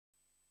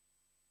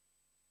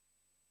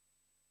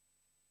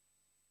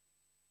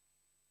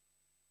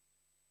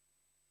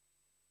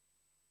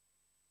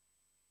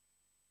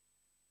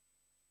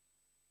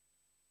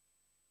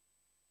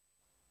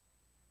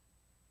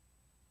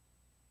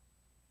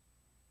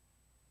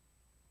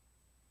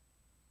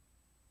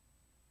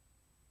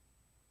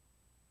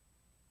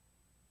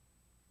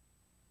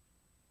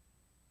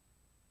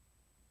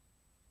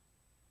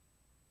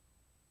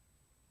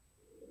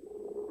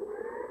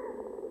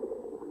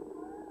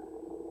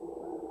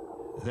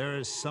There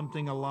is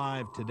something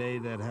alive today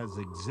that has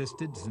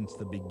existed since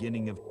the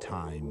beginning of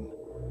time.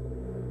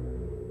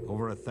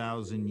 Over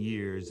 1,000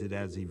 years, it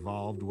has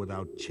evolved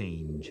without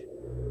change,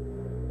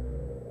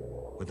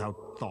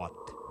 without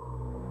thought,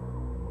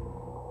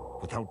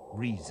 without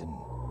reason.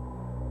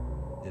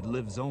 It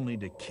lives only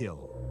to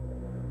kill.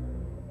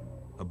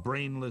 A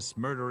brainless,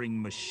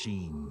 murdering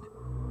machine.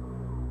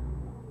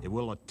 It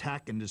will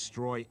attack and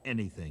destroy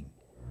anything.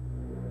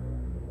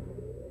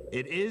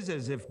 It is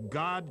as if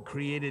God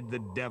created the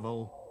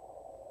devil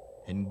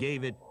and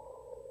gave it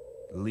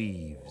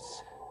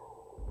leaves.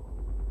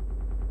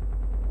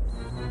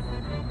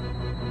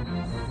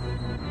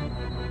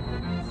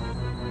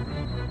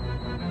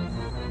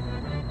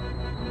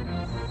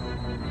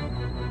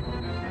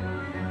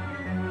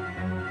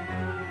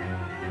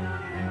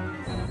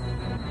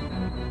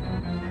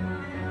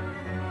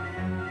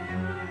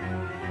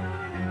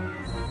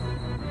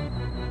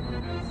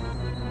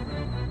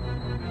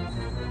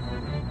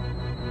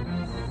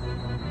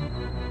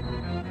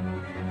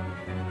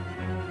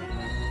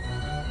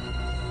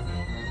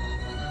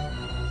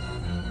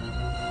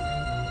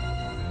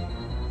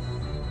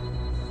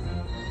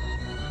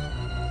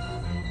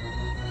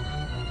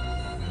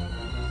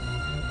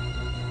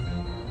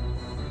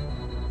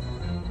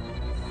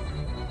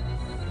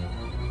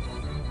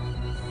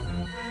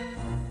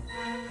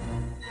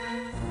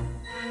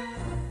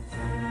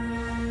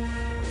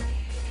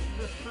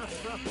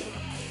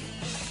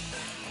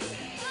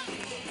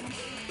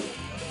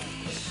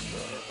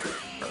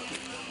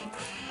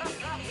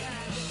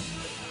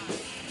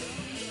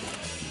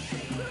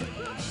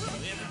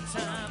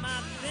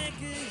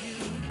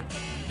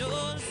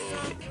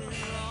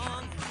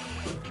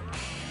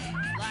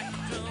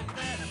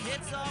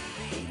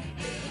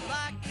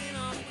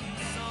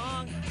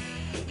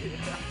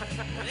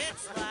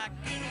 It's like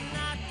you're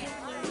not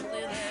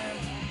completely there.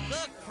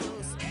 Look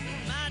close, you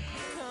might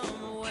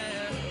become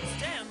aware.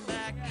 Stand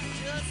back, you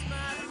just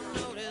might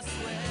notice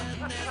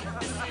where there's a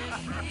missing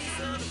piece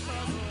of the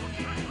puzzle.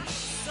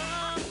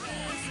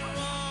 Something's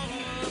wrong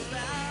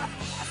about.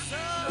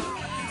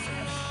 Something's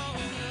wrong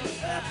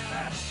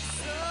about.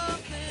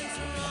 Something's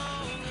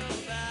wrong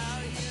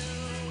about you.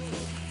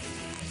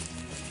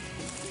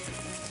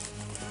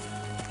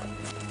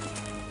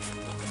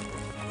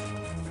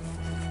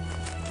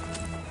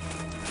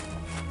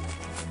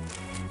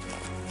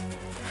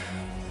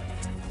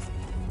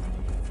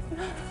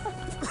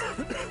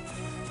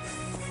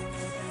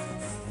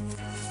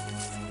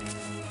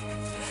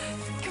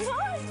 Come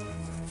on!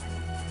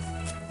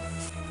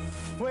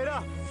 Wait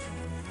up!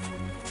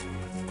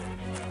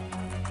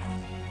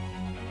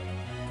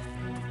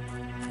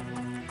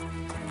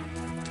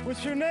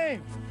 What's your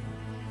name?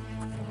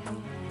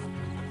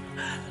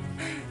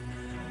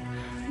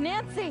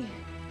 Nancy!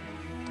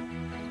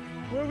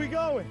 Where are we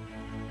going?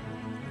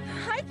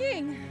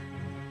 Hiking!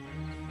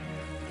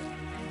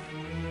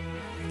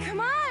 Come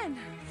on!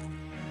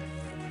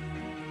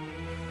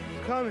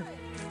 Coming.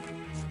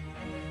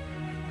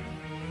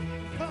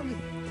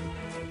 Coming.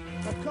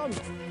 I'm coming.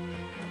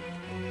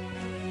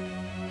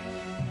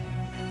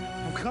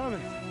 I'm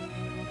coming.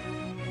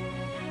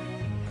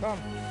 Come.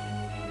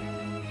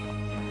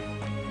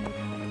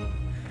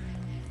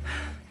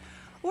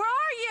 Where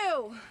are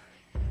you?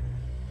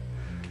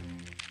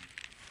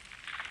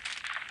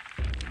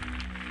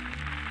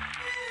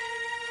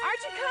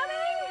 Aren't you coming?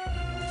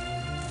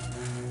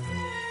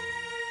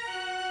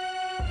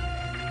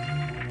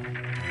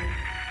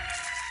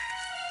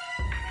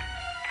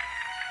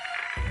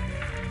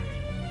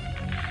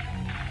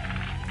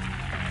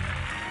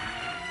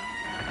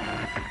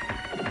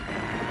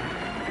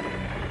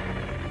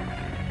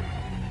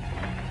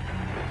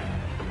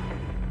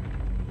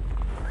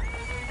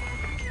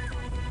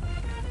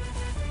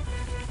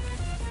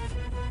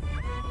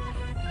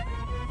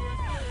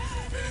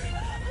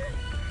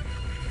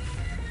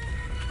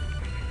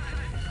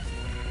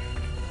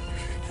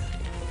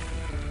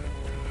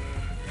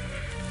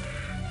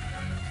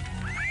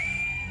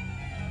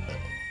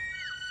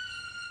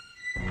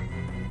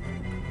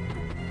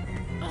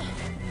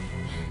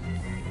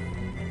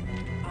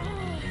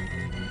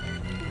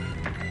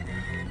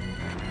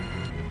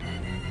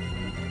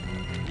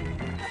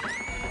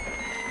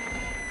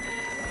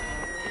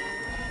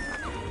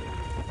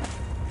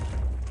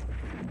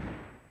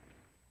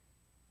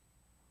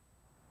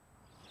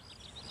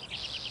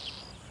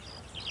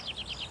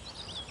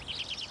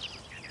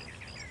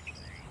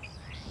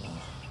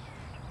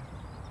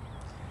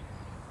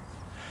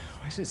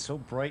 Why is it so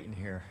bright in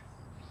here?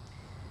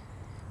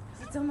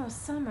 It's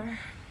almost summer.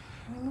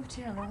 We moved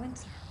here in the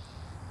winter.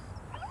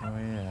 Oh,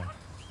 yeah.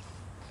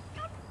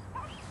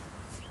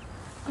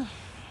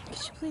 Could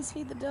you please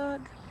feed the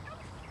dog?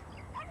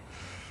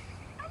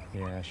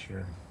 Yeah,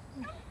 sure.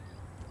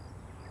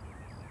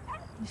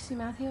 You see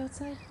Matthew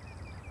outside?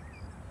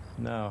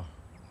 No.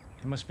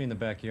 He must be in the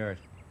backyard.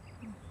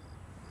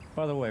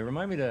 By the way,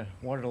 remind me to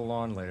water the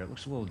lawn later. It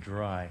looks a little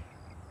dry.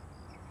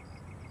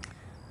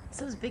 It's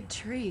those big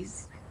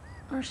trees.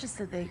 Marcia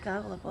said they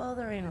gobble up all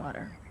the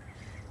rainwater.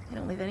 They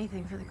don't leave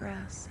anything for the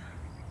grass.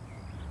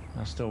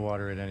 I'll still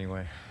water it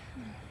anyway.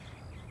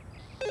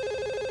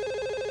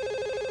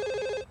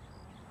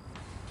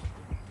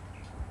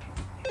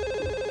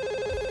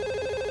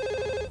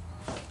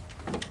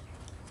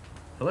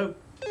 Hello?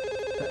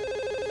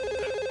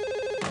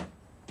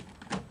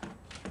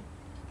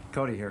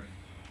 Cody here.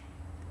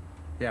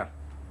 Yeah.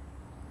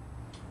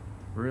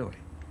 Really?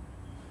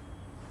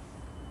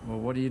 Well,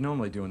 what do you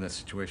normally do in that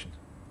situation?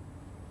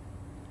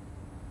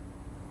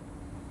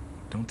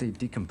 Don't they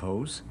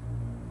decompose?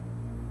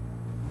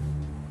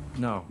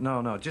 No.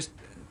 Just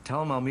tell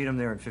them I'll meet them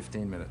there in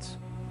 15 minutes.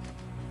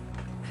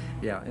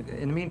 Yeah,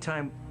 in the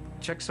meantime,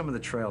 check some of the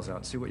trails out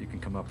and see what you can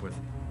come up with.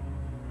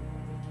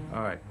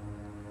 All right.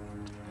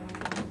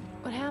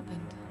 What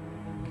happened?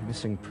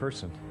 Missing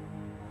person.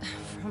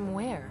 From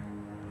where?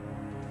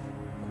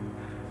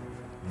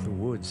 The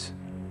woods.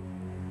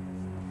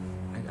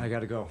 I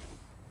gotta go.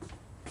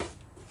 Well,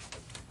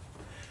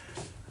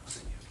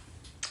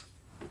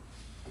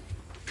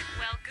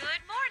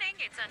 good morning.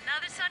 It's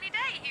another sunny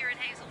day here in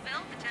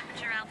Hazelville. The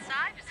temperature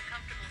outside is a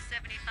comfortable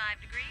 75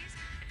 degrees,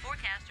 and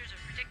forecasters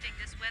are predicting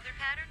this weather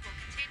pattern will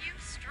continue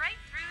straight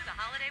through the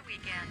holiday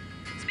weekend.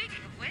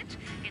 Speaking of which,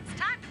 it's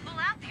time to pull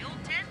out the old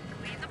tent and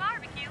clean the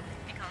barbecue,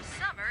 because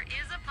summer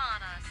is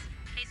upon us.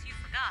 In case you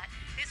forgot,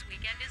 this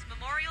weekend is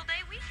Memorial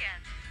Day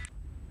weekend.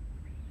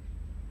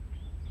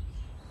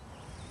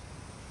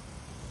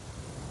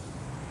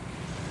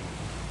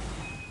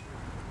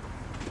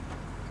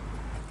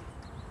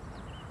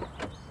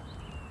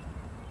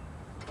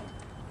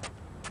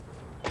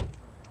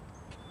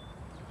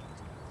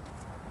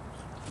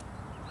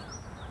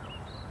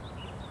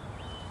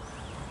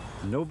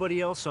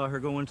 Nobody else saw her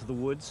go into the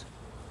woods?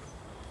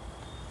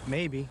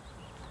 Maybe.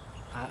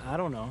 I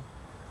don't know.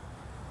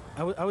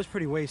 I was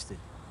pretty wasted.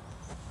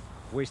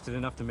 Wasted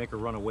enough to make her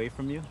run away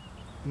from you?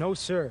 No,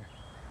 sir.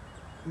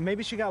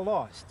 Maybe she got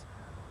lost.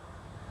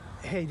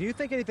 Hey, do you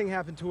think anything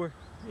happened to her?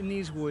 In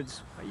these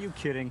woods? Are you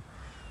kidding?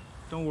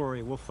 Don't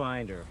worry, we'll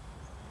find her.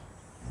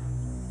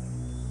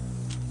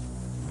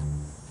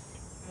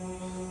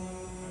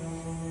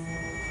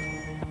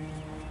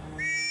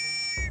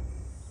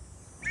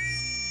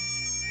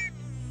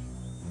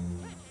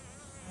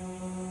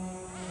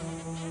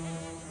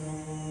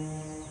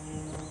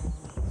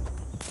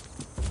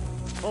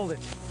 Hold it.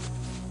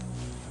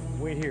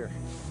 Wait here.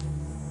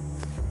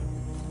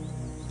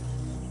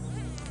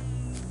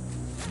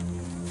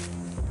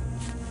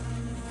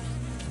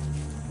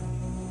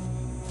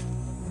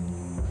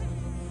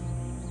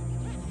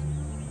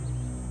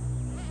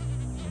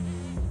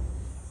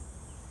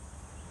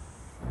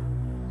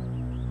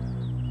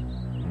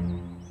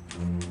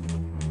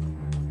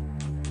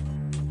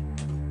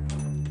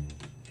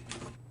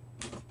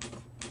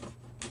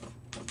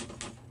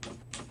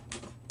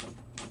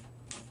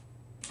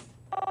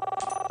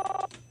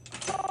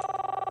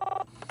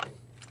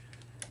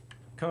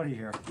 Cody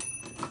here.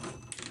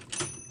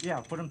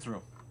 Yeah, put him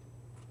through.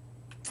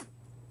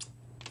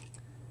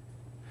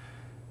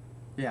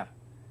 Yeah,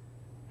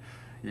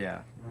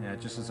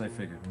 just as I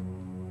figured.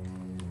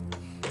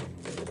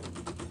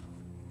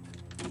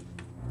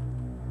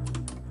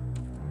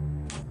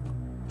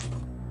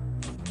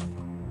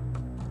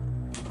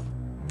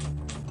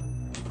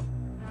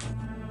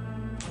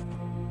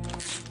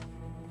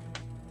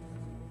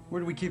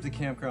 Where do we keep the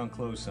campground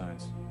closed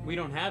signs? We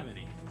don't have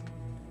any.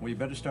 Well, you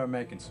better start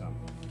making some.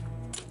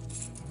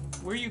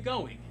 Where are you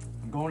going?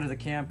 I'm going to the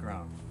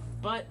campground.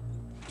 But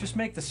Just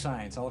make the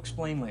signs. I'll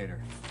explain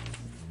later.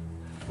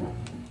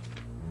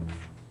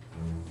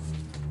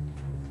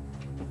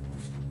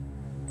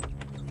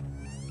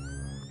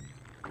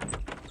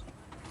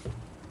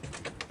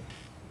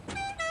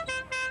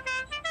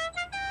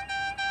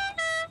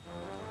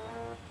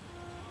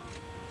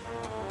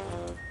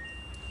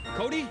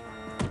 Cody?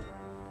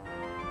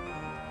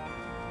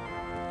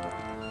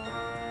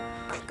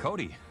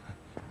 Cody,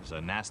 there's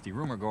a nasty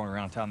rumor going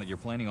around town that you're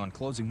planning on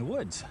closing the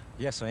woods.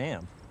 Yes, I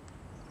am.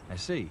 I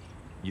see.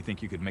 You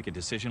think you could make a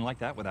decision like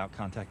that without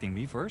contacting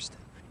me first?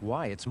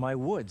 Why? It's my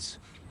woods.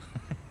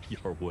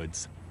 Your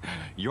woods.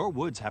 Your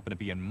woods happen to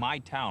be in my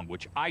town,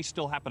 which I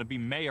still happen to be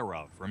mayor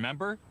of,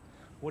 remember?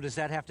 What does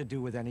that have to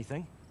do with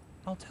anything?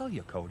 I'll tell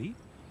you, Cody.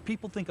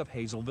 People think of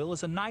Hazelville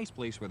as a nice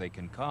place where they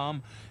can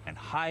come and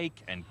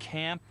hike and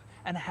camp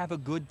and have a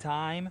good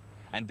time.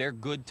 And their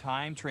good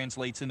time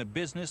translates into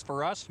business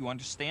for us. You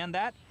understand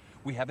that?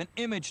 We have an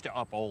image to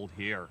uphold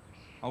here,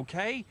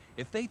 okay?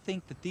 If they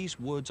think that these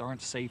woods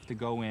aren't safe to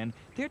go in,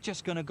 they're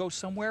just gonna go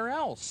somewhere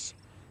else.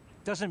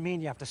 Doesn't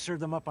mean you have to serve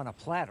them up on a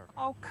platter.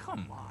 Oh,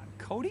 come on,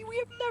 Cody. We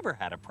have never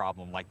had a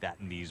problem like that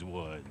in these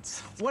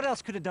woods. What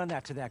else could have done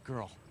that to that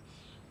girl?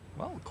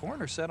 Well, the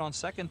coroner said on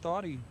second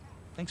thought he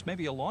thinks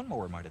maybe a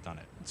lawnmower might have done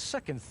it.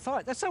 Second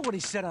thought? That's not what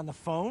he said on the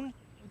phone.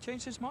 He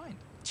changed his mind.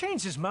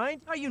 Changed his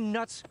mind? Are you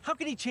nuts? How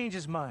can he change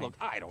his mind? Look,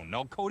 I don't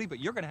know, Cody, but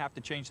you're gonna have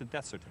to change the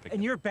death certificate.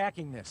 And you're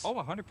backing this. Oh,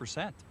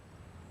 100%.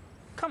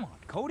 Come on,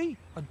 Cody.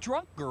 A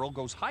drunk girl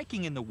goes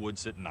hiking in the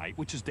woods at night,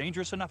 which is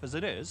dangerous enough as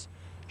it is.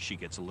 She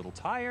gets a little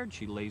tired,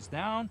 she lays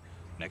down.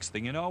 Next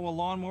thing you know, a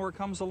lawnmower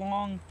comes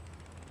along.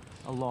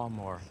 A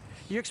lawnmower.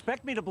 You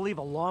expect me to believe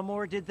a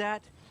lawnmower did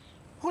that?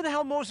 Who the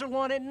hell mows their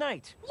lawn at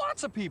night?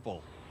 Lots of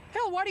people.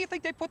 Hell, why do you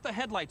think they put the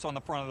headlights on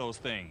the front of those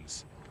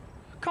things?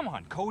 Come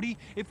on, Cody.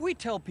 If we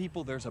tell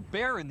people there's a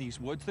bear in these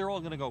woods, they're all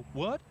gonna go,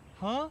 what?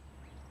 Huh?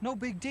 No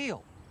big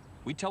deal.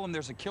 We tell them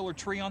there's a killer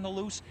tree on the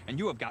loose, and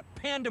you have got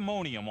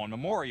pandemonium on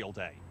Memorial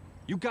Day.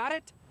 You got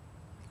it?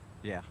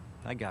 Yeah,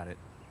 I got it.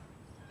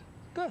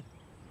 Good.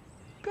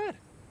 Good.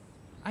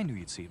 I knew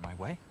you'd see it my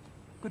way.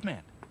 Good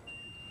man.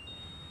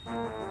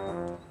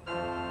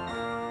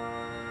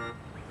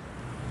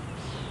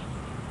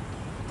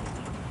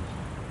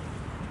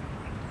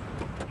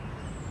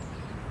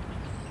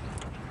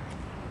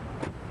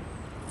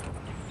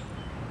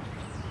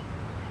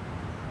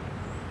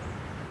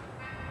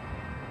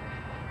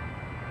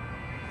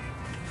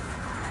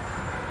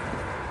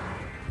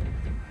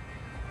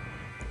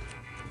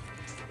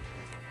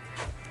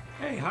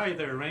 Hey, hi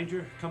there,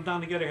 Ranger. Come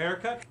down to get a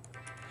haircut?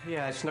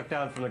 Yeah, I snuck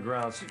down from the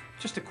grounds.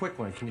 Just a quick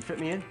one. Can you fit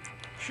me in?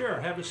 Sure,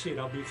 have a seat.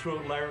 I'll be through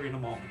with Larry in a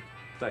moment.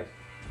 Thanks.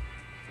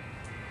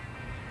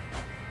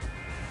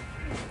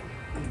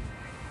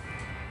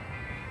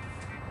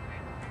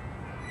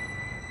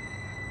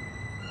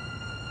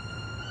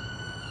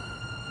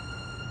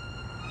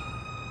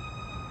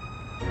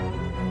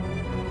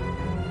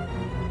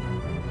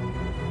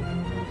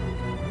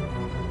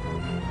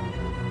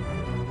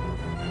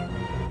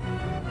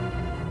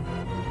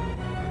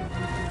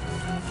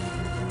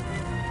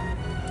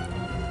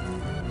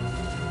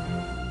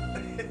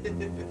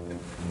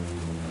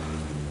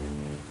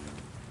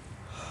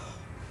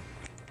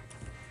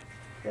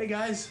 Hey,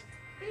 guys.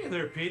 Hey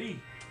there, Petey.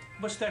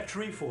 What's that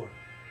tree for?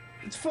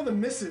 It's for the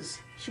missus.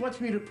 She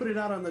wants me to put it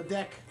out on the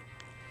deck.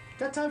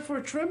 Got time for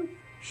a trim?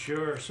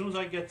 Sure, as soon as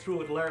I get through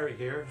with Larry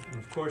here, and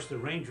of course the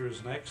Ranger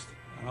is next,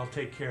 and I'll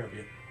take care of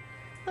you.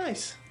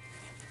 Nice.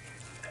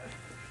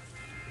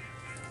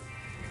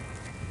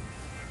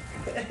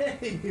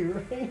 Hey,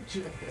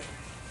 Ranger.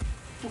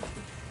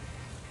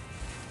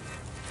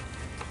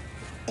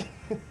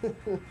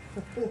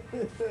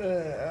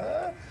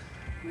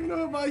 You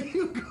know about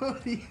you,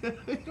 Cody.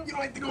 You don't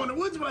like to go in the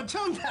woods, but I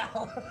chum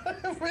now.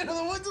 Afraid of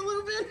the woods a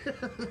little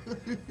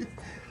bit?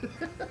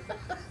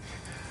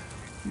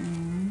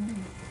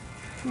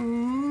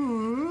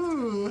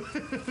 Ooh.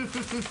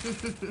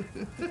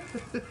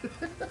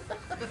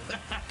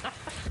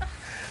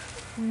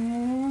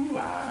 Ooh,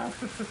 ah.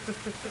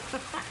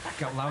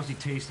 Got lousy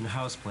taste in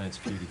houseplants,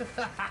 Petey.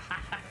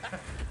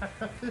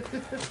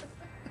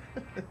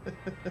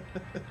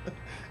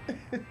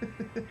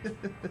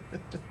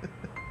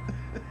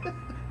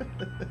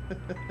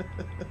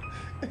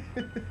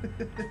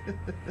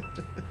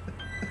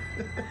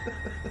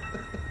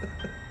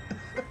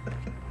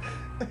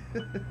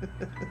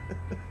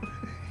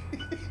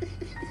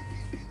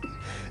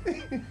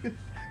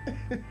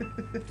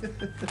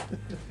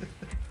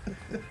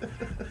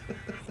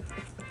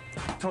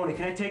 Tony,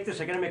 can I take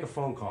this? I gotta make a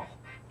phone call.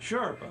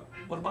 Sure, but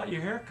what about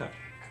your haircut?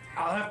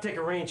 I'll have to take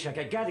a rain check.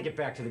 I gotta get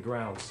back to the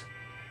grounds.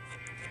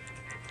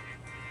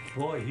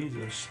 Boy, he's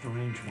a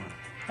strange one.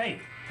 Hey,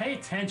 pay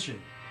attention.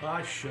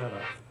 Ah, shut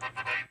up.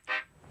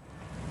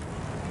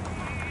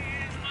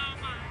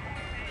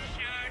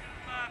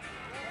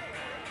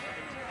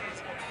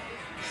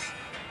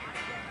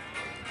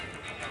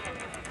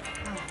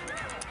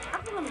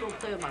 I'm gonna go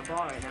play with my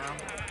ball right now.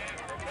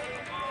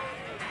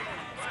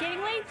 It's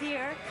getting late,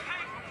 dear.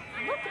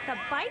 Look at the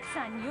bites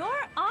on your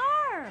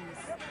arms.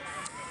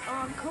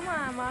 Come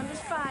on, Mom,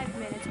 just 5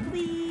 minutes,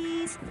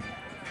 please.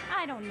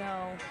 I don't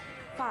know.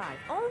 5,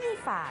 only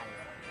 5.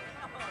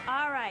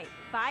 All right,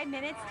 5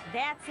 minutes,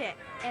 that's it.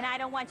 And I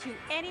don't want you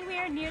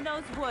anywhere near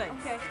those woods.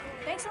 Okay,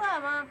 thanks a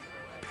lot, Mom.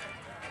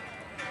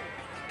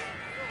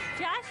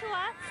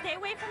 Joshua, stay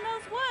away from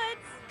those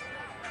woods.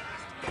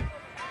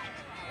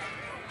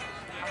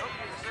 I hope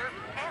you reserved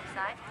a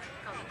campsite,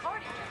 because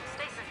according to the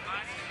statement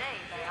released today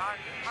by our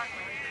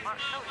department, Mark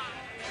Cody,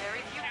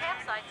 very few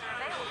campsites are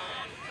available,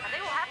 and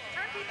they will have to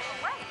turn people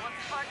away once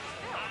the park is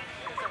filled.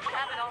 So if you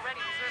haven't already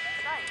reserved a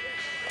site,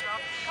 drop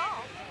us a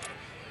call.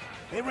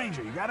 Hey,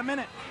 Ranger, you got a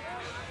minute?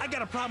 I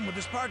got a problem with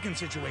this parking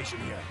situation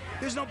here.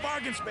 There's no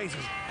parking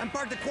spaces. I'm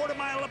parked a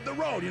quarter-mile up the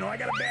road. You know, I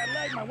got a bad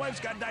leg, my wife's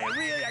got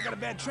diarrhea, I got a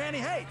bad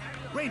tranny. Hey,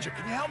 Ranger,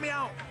 can you help me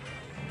out?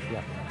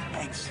 Yeah.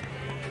 Thanks.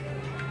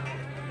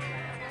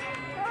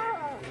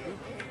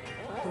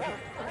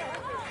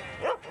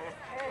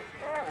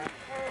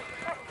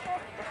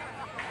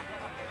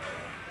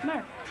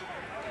 Mark.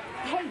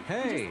 Hey.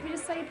 Hey. We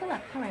just saw you pull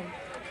up. How are you?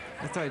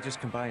 I thought I'd just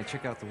come by and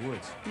check out the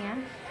woods. Yeah?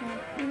 Well,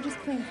 we were just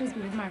playing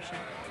Frisbee with Marcia.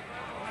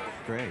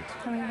 Great.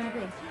 How long are you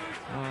gonna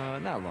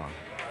be? Not long.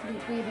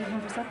 Will you be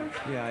home for supper?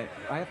 Yeah,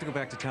 I have to go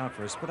back to town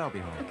first, but I'll be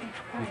home. Okay.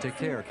 You right, take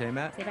see care, okay,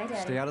 Matt? Say bye,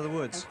 Daddy. Stay out of the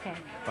woods. Okay.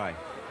 Bye.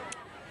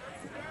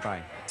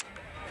 Bye.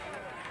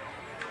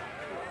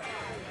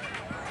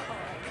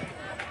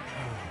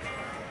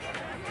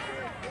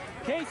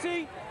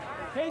 Casey?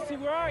 Casey,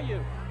 where are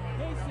you?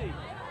 Casey?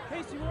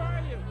 Casey, where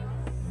are you?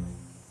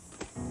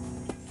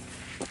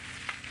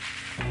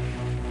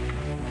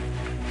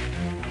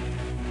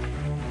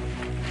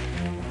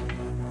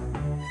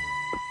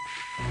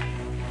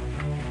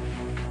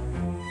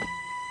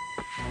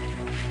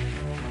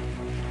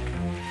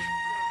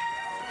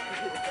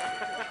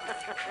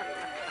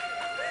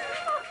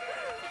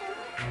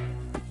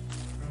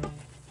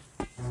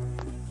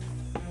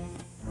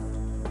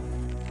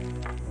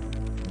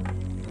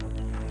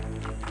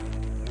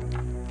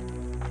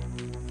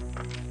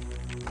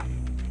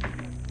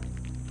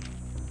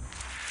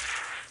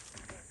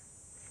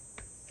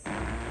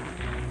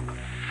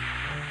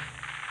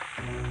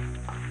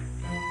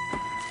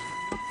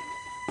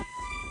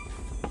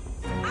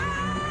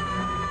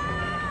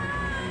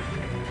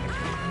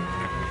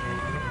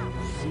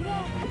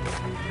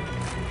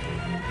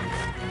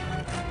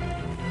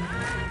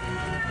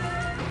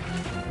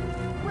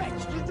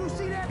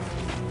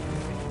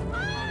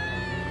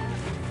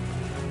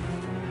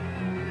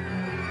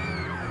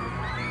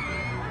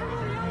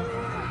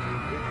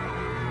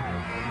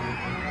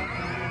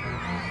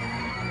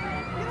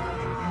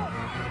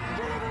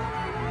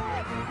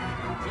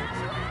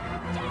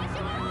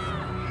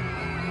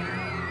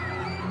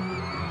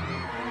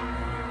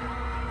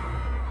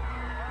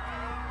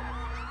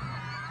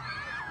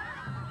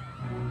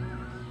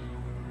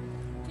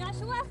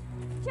 Joshua!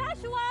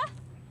 Joshua!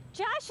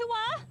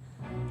 Joshua!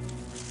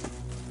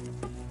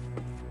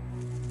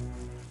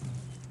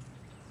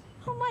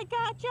 Oh my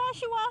God,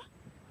 Joshua!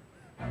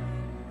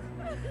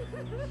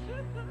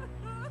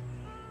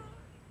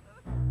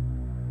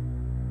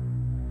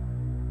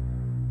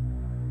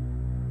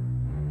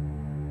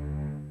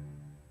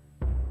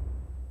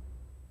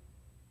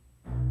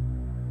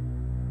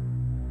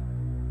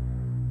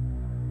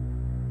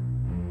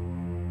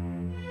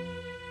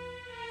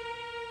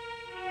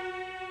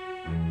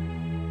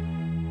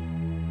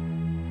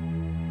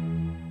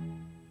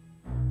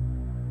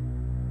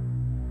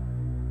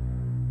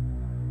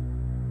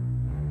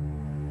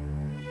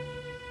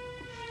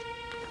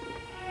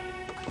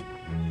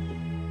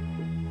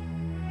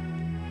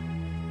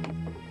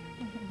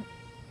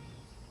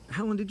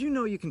 Helen, did you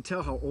know you can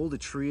tell how old a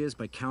tree is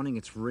by counting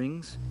its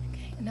rings?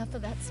 Okay, enough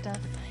of that stuff.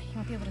 You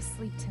won't be able to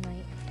sleep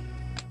tonight.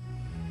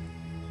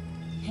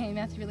 Hey,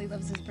 Matthew really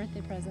loves his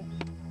birthday present.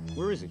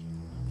 Where is he?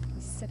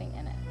 He's sitting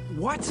in it.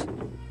 What?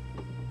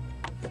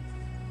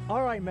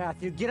 All right,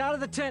 Matthew, get out of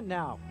the tent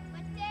now.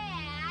 But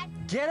Dad!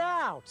 Get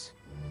out!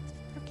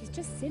 Look, he's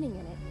just sitting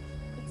in it.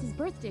 It's his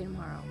birthday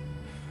tomorrow.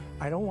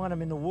 I don't want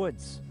him in the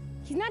woods.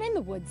 He's not in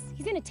the woods.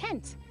 He's in a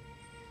tent.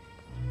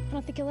 I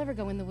don't think he'll ever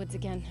go in the woods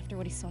again after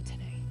what he saw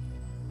today.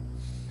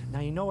 Now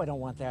you know I don't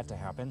want that to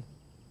happen.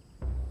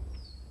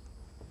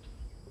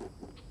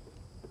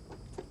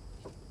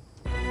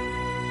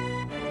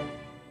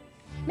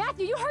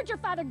 Matthew, you heard your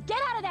father. Get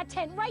out of that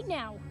tent right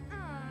now.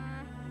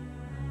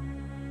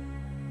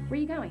 Where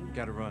are you going?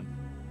 Gotta run.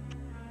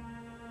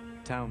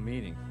 Town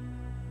meeting.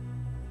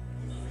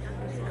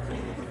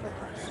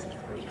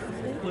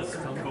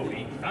 Listen,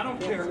 Cody, I don't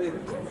care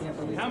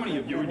how many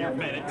of you and your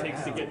men it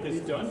takes to get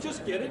this done.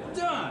 Just get it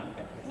done.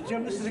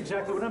 Jim, this is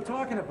exactly what I'm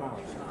talking about.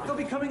 They'll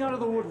be coming out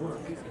of the woodwork.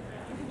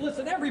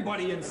 Listen,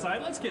 everybody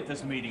inside, let's get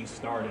this meeting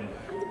started.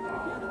 This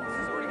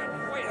has already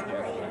got way out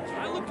there.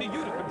 I look to you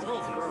to control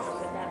this.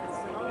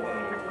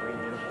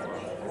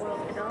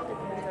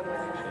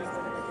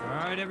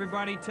 All right,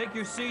 everybody, take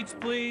your seats,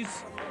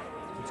 please.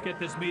 Let's get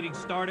this meeting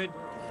started.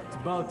 It's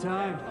about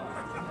time.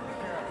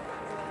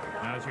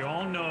 Now, as you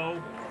all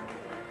know,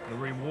 the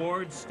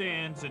reward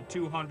stands at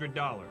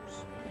 $200.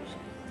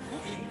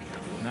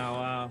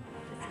 Now,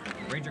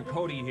 Ranger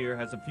Cody here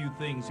has a few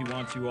things he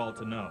wants you all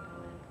to know.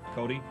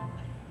 Cody?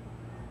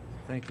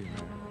 Thank you.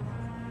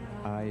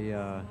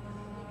 I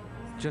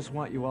just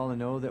want you all to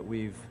know that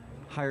we've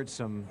hired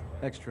some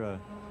extra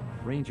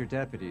ranger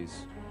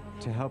deputies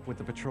to help with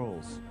the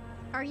patrols.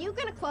 Are you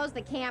gonna close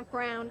the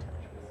campground?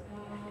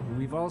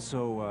 We've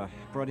also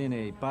brought in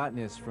a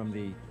botanist from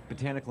the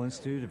Botanical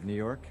Institute of New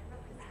York.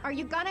 Are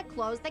you gonna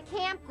close the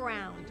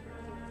campground?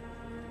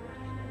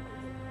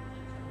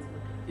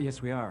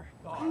 Yes, we are.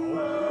 48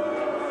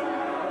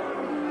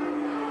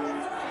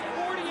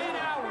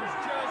 hours,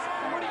 just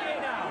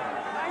 48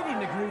 hours. I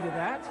didn't agree to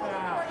that.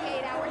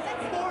 48 hours,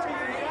 that's 48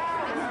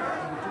 hours.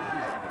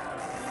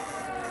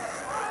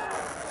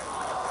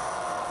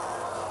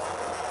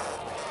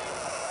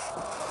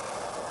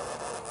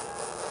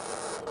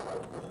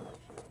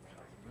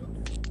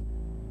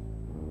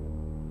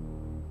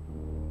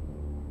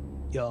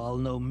 Y'all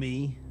know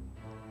me.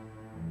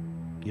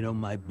 You know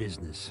my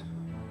business.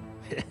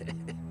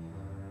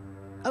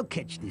 I'll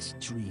catch this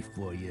tree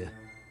for you.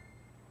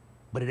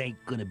 But it ain't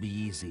gonna be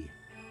easy.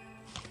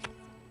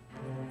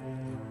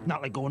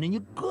 Not like going in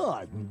your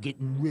garden and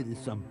getting rid of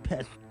some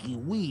pesky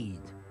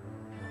weed.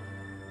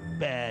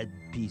 Bad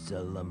piece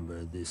of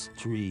lumber this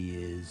tree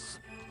is.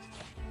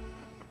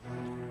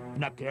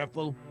 Not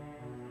careful,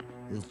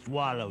 it'll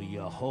swallow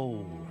you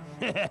whole.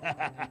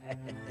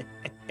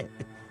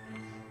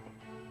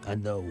 I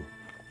know.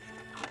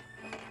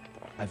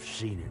 I've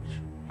seen it.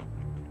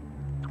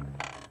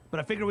 But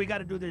I figure we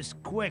gotta do this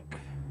quick.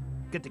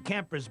 Get the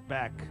campers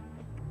back.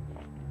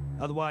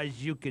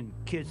 Otherwise, you can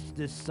kiss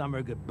this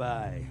summer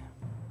goodbye.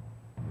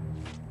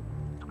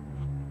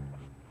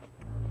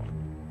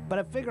 But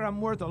I figure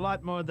I'm worth a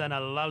lot more than a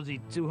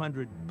lousy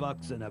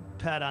 $200 and a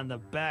pat on the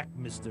back,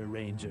 Mr.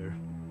 Ranger.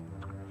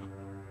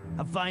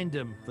 I'll find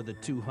him for the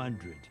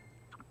 200.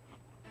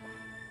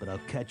 But I'll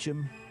catch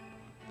him,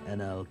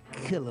 and I'll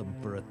kill him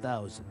for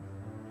 1,000.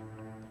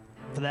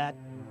 For that,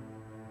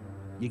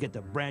 you get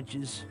the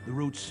branches, the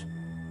roots,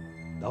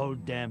 the whole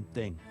damn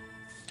thing.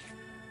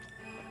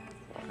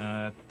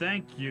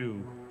 Thank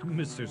you,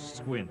 Mr.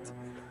 Squint.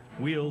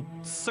 We'll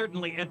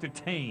certainly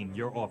entertain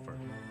your offer.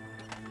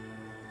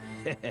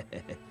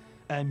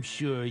 I'm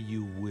sure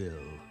you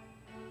will.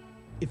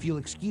 If you'll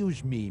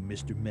excuse me,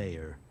 Mr.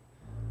 Mayor.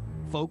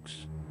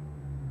 Folks,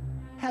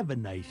 have a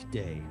nice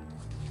day.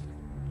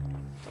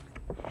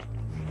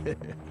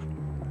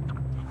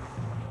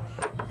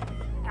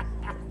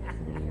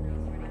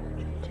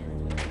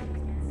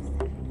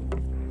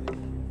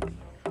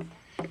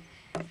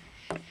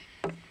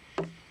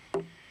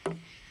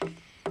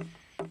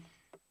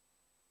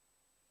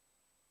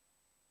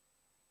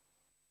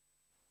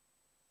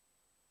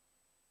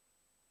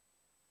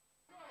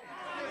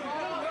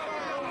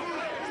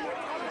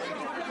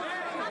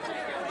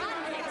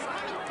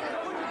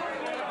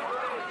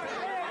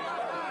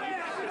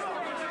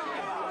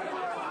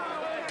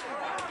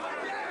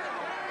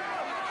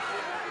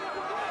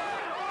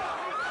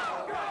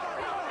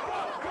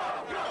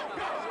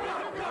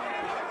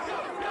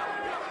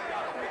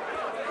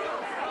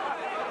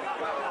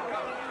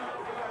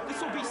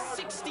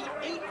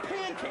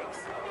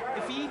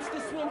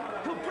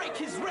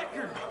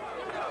 record.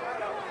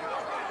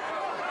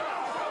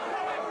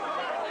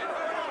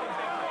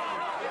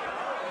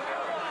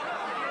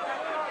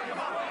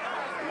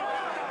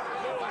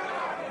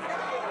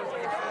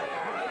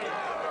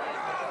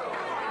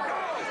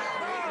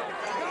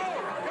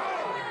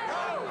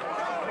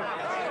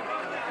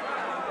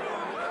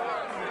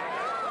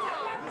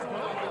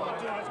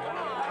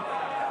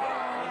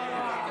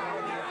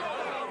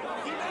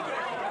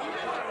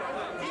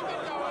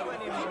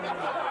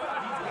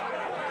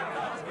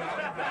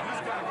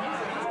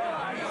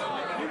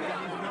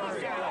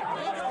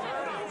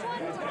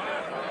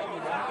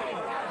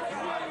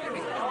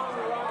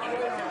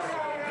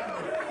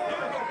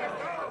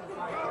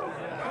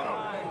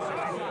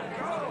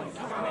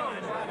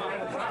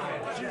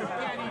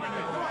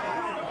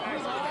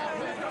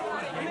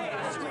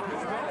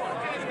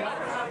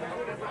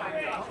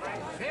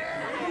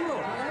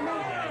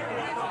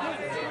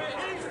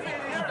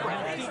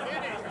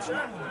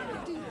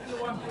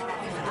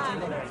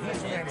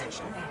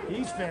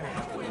 He's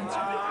finished.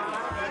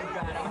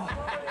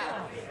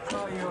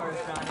 All yours,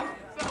 Johnny.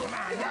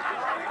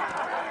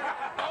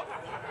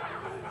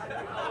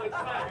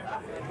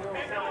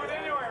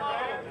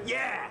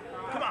 Yeah!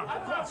 Come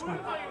on,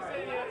 Squeak.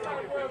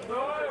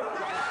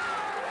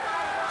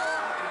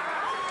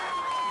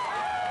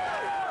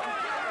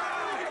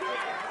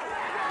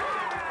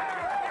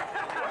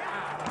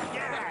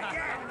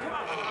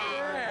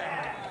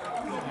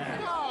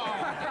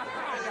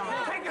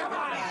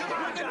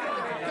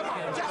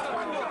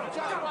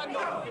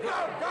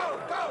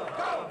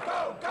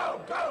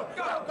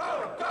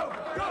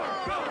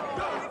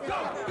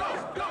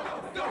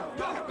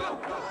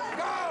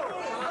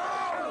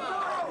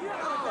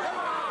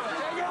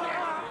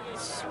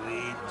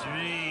 Sweet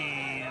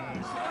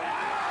dreams.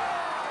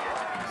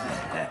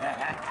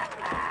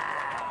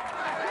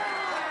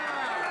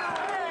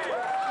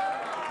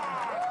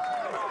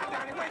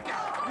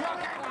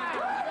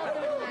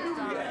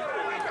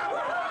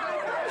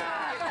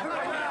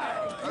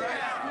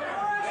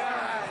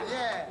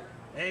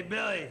 Hey,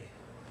 Billy.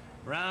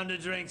 Round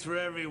of drinks for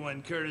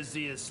everyone,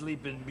 courtesy of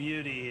Sleeping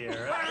Beauty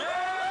here.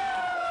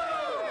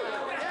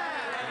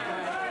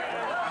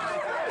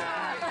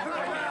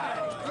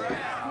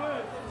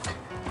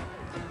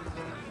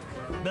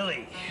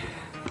 Billy,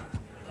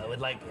 I would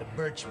like a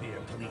birch beer,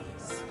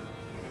 please.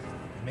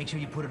 Make sure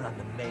you put it on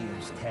the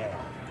mayor's tab.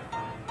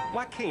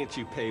 Why can't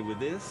you pay with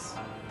this?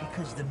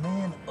 Because the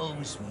man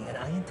owes me, and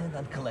I intend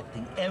on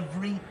collecting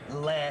every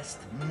last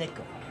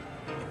nickel.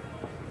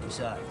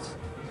 Besides,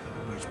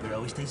 birch beer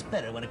always tastes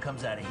better when it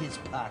comes out of his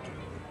pocket.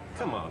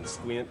 Come on,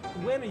 Squint.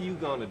 When are you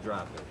gonna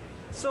drop it?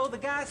 So the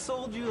guy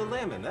sold you a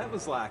lemon. That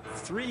was like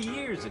 3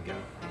 years ago.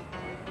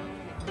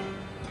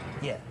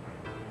 Yeah,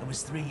 it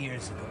was 3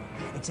 years ago.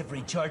 Except for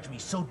he charged me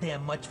so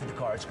damn much for the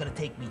car, it's gonna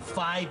take me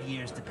 5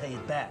 years to pay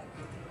it back.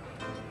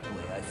 The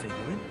way I figure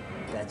it,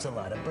 that's a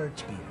lot of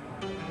birch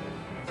beer.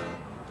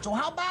 So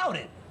how about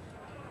it?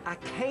 I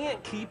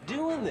can't keep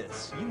doing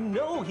this. You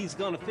know he's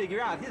gonna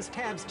figure out his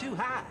tab's too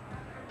high.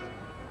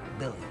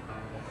 Billy,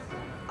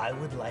 I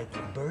would like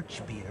a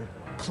birch beer,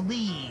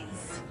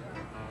 please.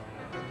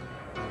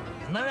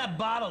 None of that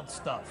bottled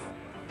stuff.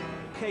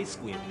 Okay,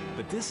 Squint,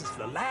 but this is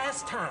the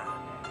last time.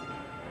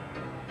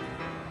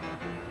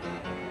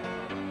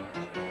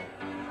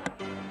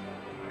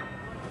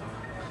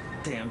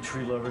 Damn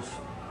tree lovers.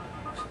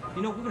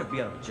 You know, we're gonna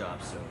be out of a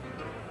job soon.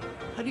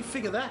 How do you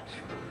figure that?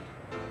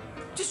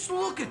 Just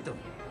look at them.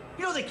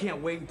 You know they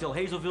can't wait until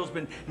Hazelville's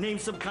been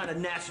named some kind of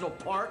national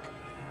park.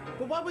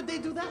 But why would they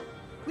do that?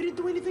 We didn't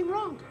do anything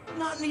wrong.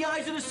 Not in the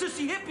eyes of the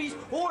sissy hippies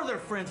or their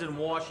friends in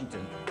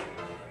Washington.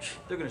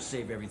 They're gonna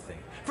save everything.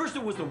 First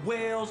it was the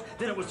whales,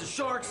 then it was the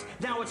sharks,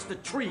 now it's the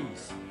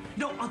trees.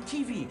 You know, on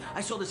TV,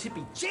 I saw this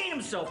hippie chain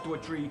himself to a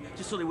tree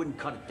just so they wouldn't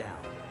cut it down.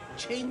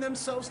 Chain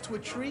themselves to a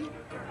tree?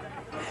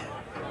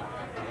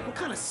 What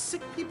kind of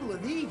sick people are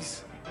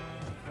these?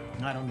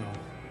 I don't know.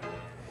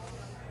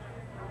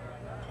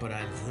 But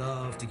I'd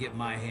love to get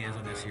my hands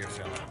on this here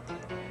fella.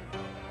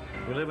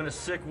 We live in a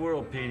sick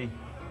world, Petey.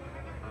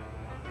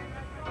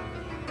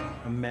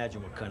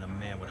 Imagine what kind of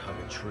man would hug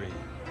a tree.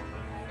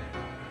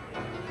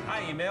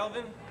 Hi,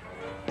 Melvin.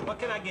 What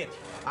can I get you?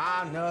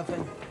 Ah,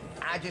 nothing.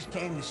 I just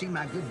came to see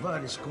my good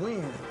buddy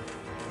Squint.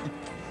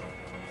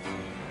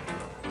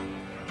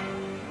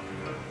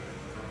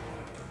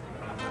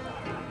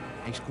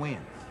 Hey, Squint.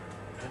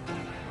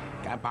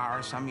 Can I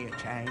borrow some of your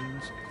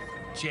chains?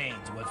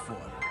 Chains? What for?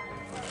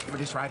 For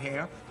this right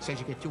here. Says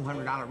you get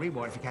 $200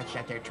 reward if you catch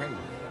that there tree.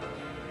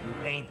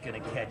 You ain't gonna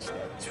catch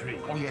that tree.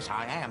 Oh, yes,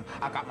 I am.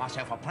 I got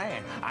myself a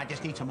plan. I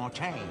just need some more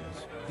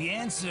chains. The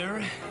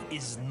answer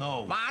is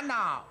no. Why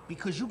not?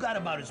 Because you got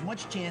about as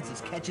much chance as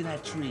catching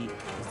that tree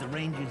as the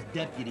ranger's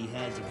deputy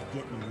has of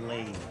getting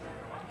laid.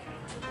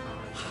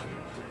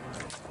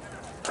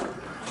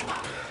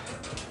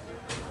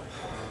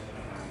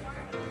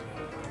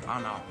 Oh,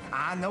 no.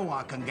 I know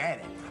I can get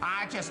it.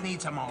 I just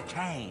need some more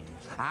chains.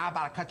 How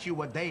about I cut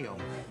you a deal?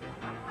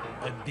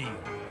 A deal?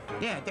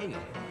 Yeah, a deal.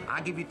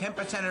 I'll give you 10%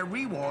 of the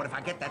reward if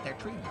I get that there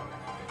tree.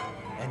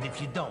 And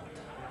if you don't?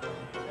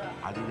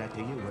 I I'll do that to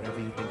you, whatever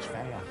you think's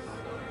fair.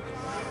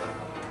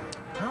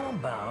 How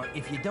about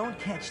if you don't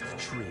catch the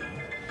tree,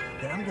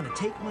 then I'm gonna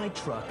take my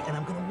truck and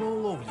I'm gonna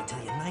roll over you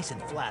till you're nice and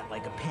flat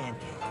like a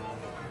pancake.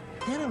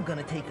 Then I'm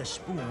gonna take a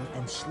spoon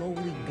and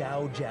slowly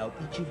gouge out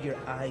each of your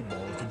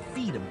eyeballs and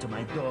feed them to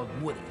my dog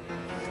Woody.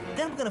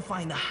 Then I'm gonna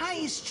find the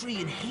highest tree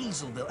in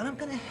Hazelville and I'm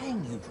gonna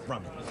hang you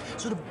from it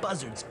so the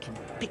buzzards can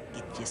pick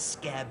at your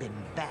scabbing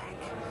back.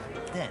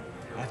 Then,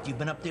 after you've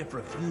been up there for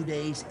a few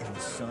days and the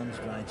sun's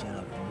dried you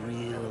up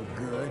real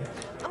good,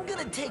 I'm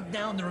gonna take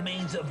down the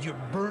remains of your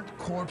burnt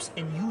corpse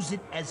and use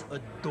it as a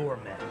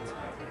doormat.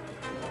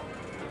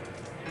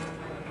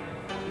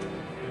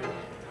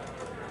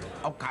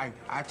 Okay,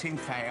 I seem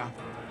fair.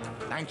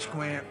 Thanks,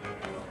 Squint.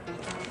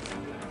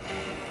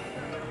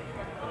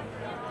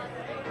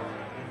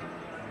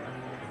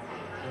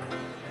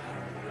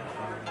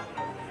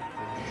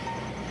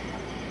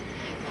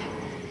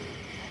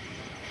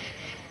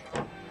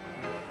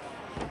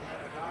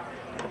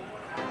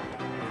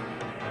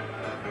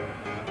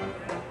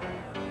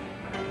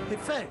 Hey,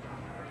 Fay.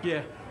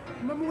 Yeah.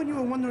 Remember when you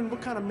were wondering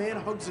what kind of man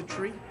hugs a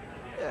tree?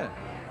 Yeah.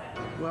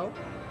 Well,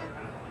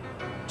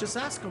 just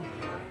ask him.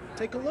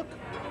 Take a look.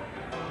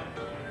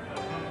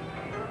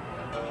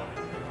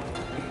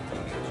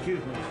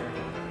 Excuse me, sir.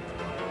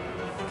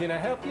 Can I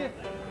help you?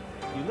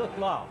 You look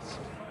lost.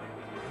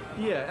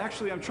 Yeah,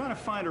 actually, I'm trying to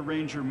find a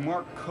ranger,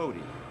 Mark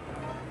Cody.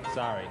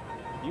 Sorry,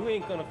 you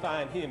ain't gonna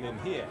find him in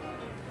here.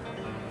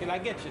 Can I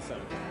get you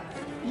something?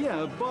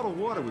 Yeah, a bottled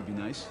water would be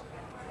nice.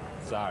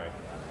 Sorry,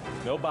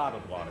 no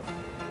bottled water.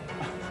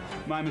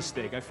 My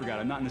mistake, I forgot.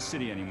 I'm not in the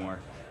city anymore.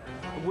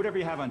 Whatever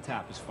you have on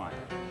tap is fine.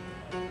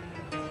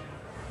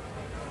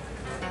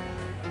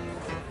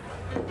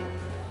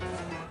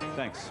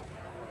 Thanks.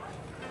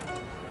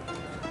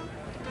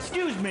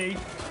 Excuse me.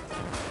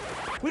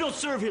 We don't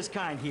serve his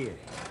kind here.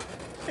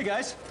 Hey,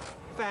 guys.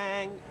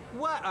 Fang,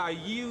 what are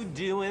you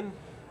doing?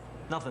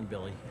 Nothing,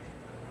 Billy.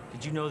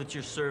 Did you know that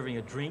you're serving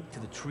a drink to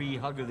the Tree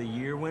Hug of the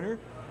Year winner?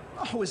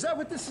 Oh, is that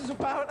what this is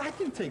about? I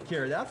can take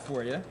care of that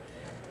for you.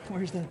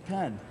 Where's that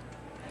pen?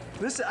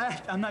 Listen,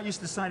 I'm not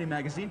used to signing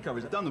magazine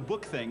covers. I've done the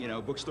book thing, you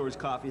know, bookstores,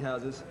 coffee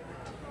houses.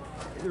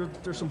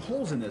 There's some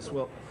holes in this.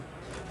 Well,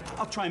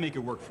 I'll try and make it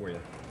work for you.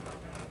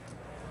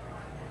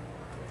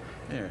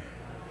 There.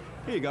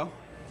 Here you go.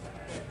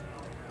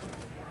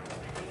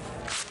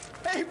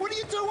 Hey, what are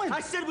you doing?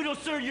 I said we don't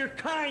serve your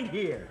kind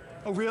here.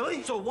 Oh,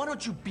 really? So why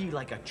don't you be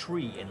like a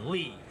tree and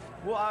leave?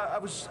 Well, I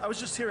was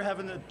just here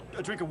having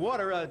a drink of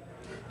water,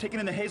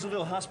 taking in the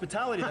Hazelville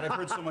hospitality that I've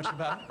heard so much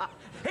about.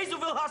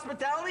 Hazelville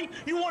hospitality?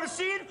 You want to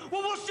see it?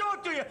 Well, we'll show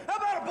it to you. How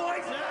about it,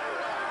 boys?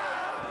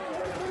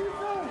 What are you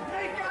doing?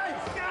 Hey,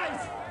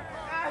 guys!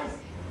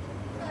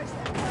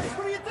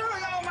 What are you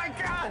doing? Oh, my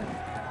God!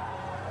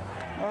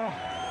 Oh.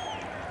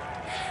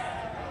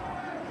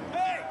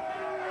 Hey,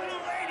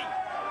 little lady!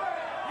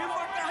 You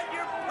forgot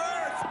your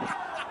purse!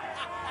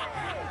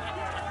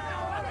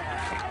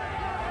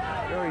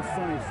 Very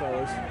funny,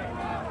 fellas.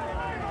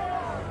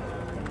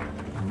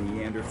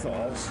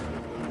 Neanderthals.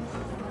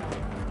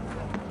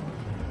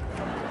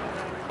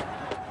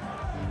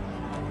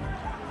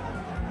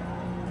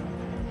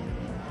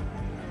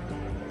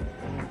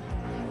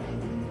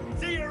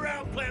 See you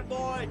around,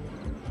 Playboy!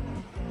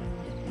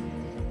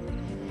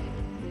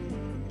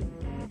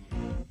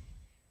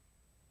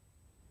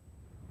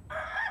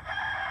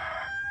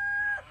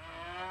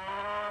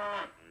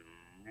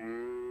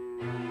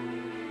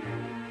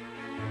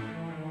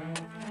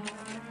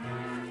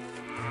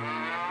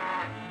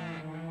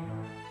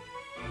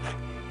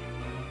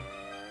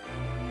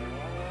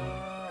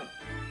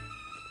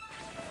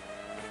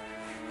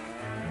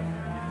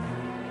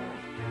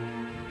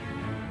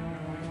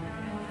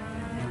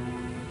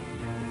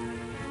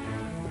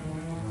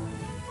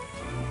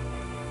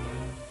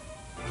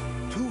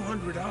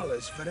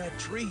 $200 for that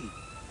tree.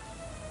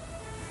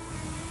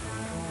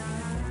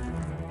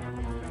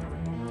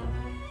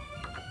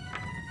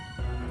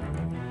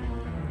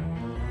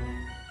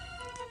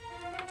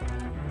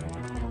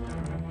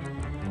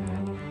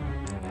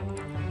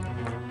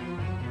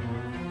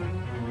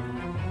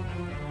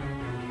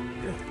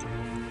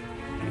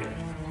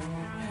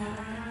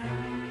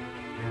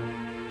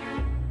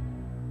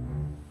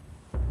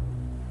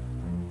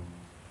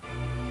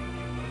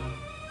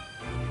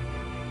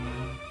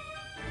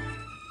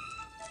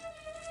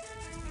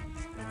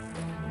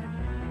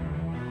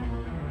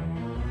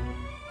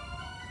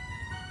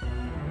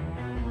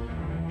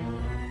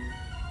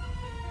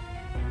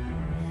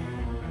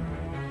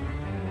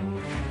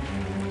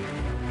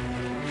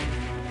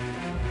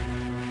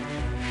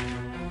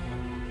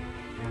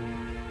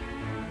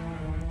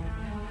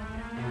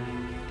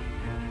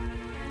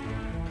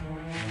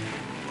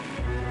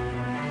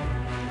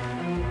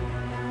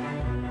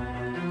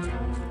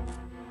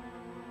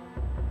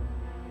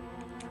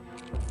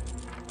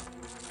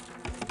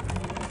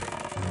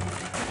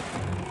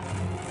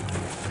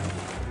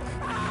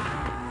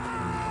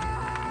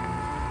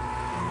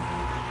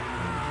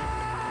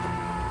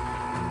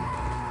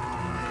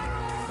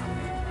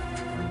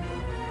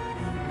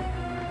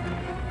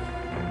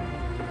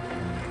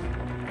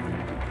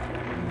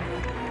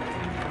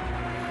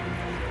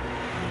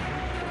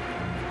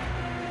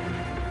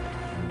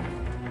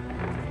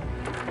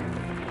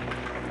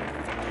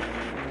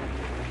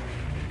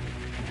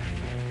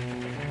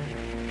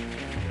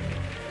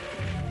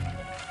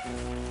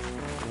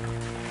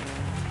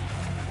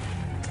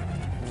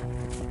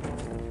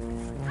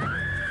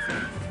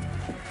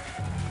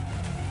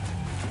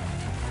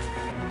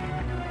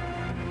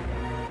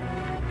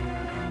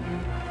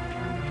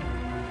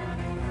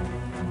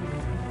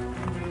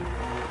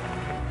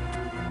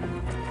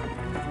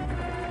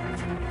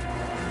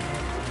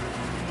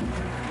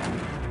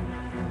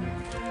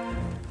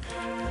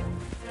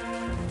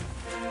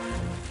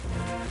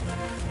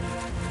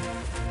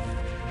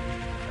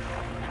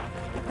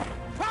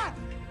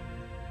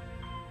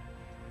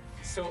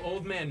 So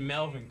old man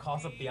Melvin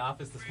calls up the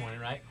office this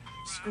morning, right?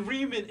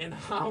 Screaming and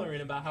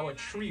hollering about how a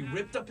tree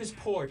ripped up his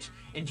porch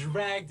and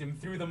dragged him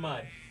through the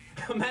mud.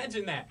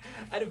 Imagine that.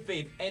 I'd have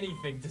paid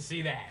anything to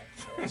see that.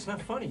 It's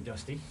not funny,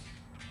 Dusty.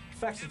 In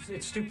fact,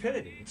 it's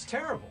stupidity. It's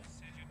terrible.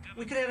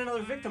 We could have had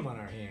another victim on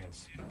our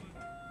hands.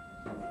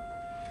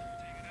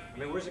 I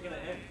mean, where's it gonna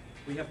end?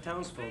 We have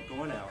townsfolk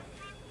going out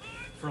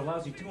for a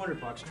lousy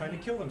 $200 trying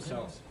to kill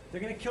themselves. They're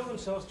gonna kill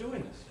themselves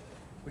doing this.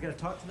 We gotta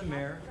talk to the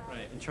mayor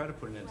and try to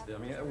put an end to this. I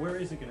mean, where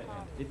is it gonna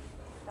end?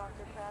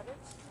 Dr.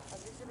 Kravitz, a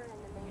visitor in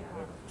the main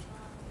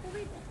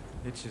room.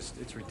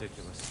 It's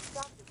ridiculous.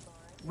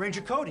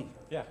 Ranger Cody.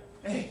 Yeah.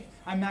 Hey,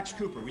 I'm Max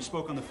Cooper. We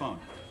spoke on the phone.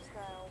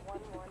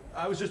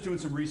 I was just doing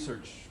some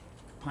research.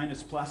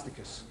 Pinus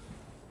plasticus.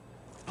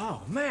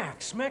 Oh,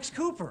 Max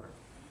Cooper.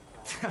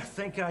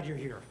 Thank God you're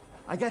here.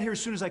 I got here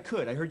as soon as I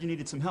could. I heard you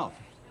needed some help.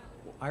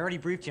 I already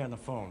briefed you on the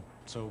phone,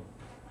 so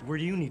where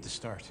do you need to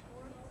start?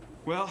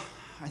 Well,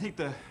 I think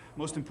the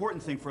most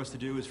important thing for us to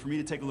do is for me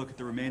to take a look at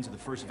the remains of the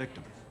first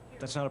victim.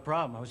 That's not a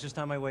problem. I was just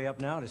on my way up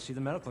now to see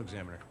the medical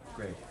examiner.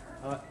 Great.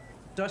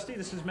 Dusty,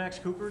 this is Max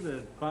Cooper,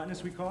 the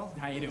botanist we call.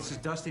 How you doing? This is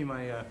Dusty,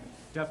 my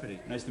deputy.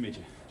 Nice to meet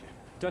you.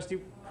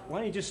 Dusty, why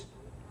don't you just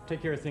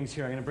take care of things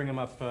here? I'm gonna bring him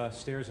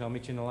upstairs. I'll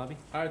meet you in the lobby.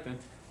 All right, then.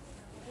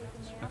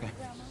 Okay.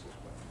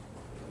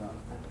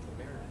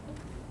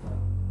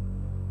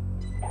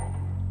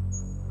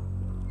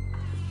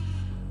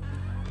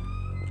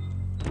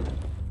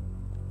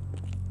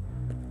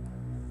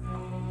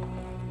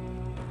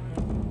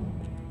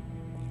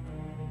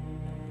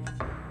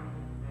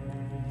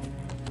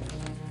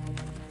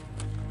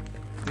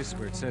 This is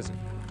where it says it.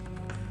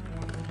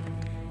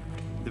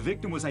 The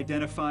victim was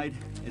identified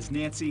as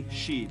Nancy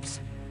Sheebs,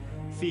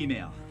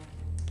 female.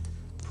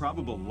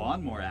 Probable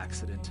lawnmower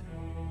accident.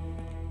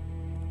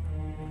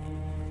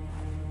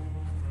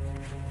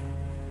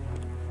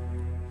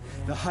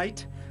 The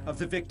height of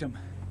the victim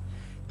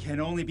can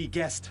only be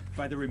guessed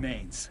by the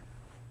remains.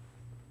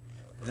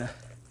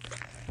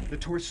 The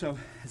torso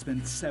has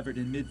been severed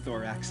in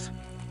mid-thorax.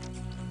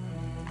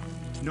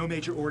 No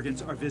major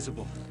organs are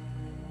visible,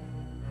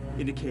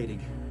 indicating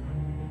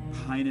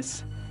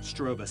Pinus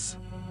strobus.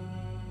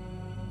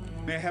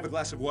 May I have a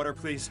glass of water,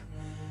 please?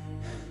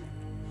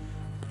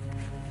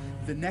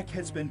 The neck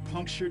has been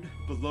punctured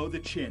below the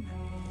chin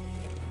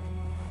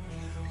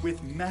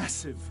with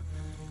massive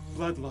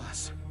blood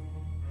loss.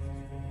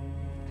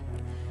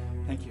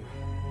 Thank you.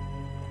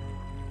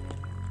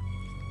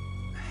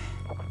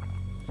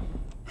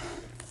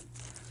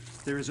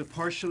 There is a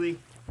partially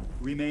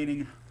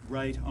remaining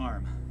right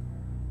arm.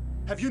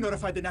 Have you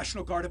notified the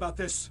National Guard about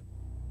this?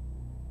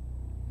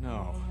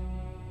 No.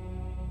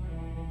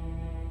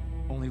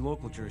 Only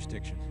local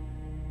jurisdiction.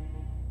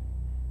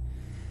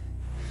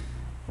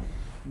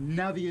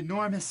 Now the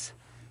enormous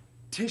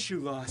tissue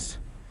loss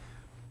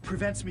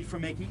prevents me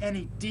from making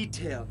any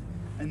detailed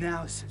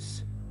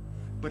analysis.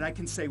 But I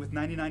can say with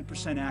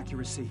 99%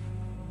 accuracy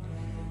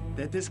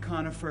that this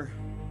conifer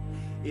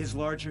is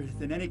larger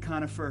than any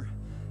conifer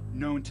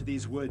known to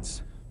these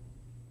woods.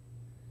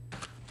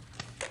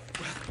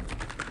 Well,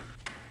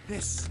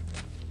 this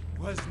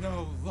was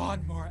no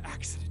lawnmower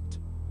accident.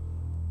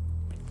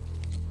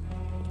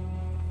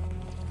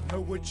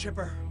 No wood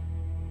chipper.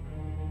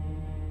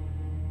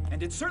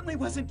 And it certainly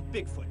wasn't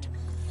Bigfoot.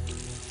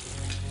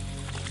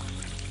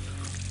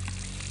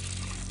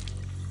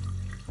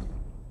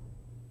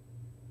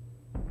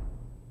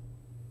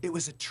 It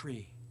was a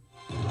tree.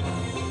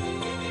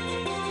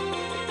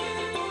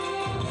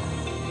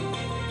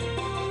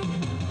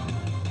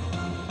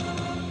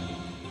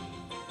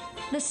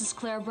 This is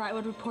Claire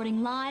Brightwood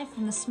reporting live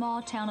from the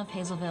small town of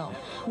Hazelville,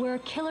 where a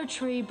killer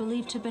tree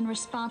believed to have been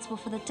responsible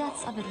for the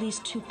deaths of at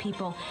least 2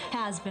 people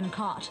has been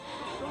caught.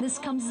 This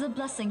comes as a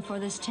blessing for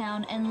this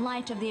town in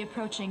light of the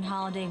approaching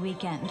holiday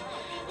weekend.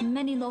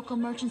 Many local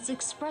merchants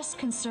expressed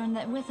concern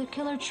that with a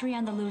killer tree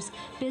on the loose,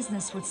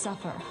 business would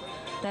suffer.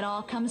 That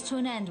all comes to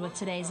an end with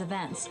today's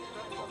events.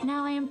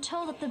 Now, I am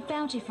told that the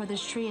bounty for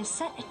this tree is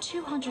set at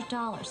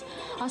 $200,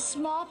 a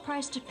small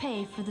price to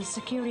pay for the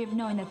security of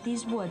knowing that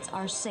these woods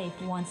are safe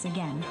once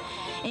again.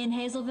 In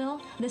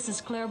Hazelville, this is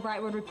Claire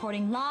Brightwood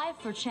reporting live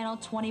for Channel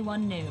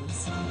 21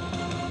 News.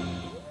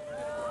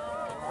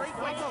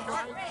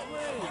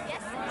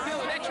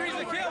 That tree's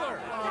a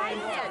killer!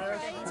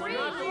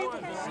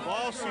 We've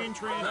all seen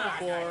trees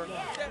before.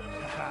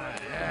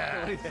 Yeah.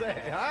 What do you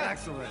say, huh?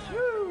 Excellent.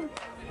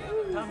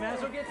 Tom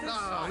Mazzo gets this?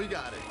 No, we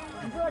got it.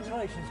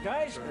 Congratulations,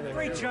 guys.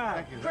 Great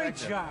job. Great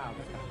job.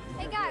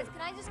 Hey, guys,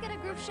 can I just get a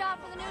group shot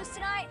for the news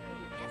tonight?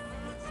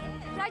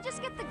 Can I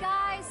just get the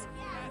guys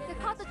that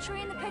caught the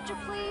tree in the picture,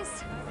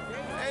 please?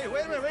 Hey,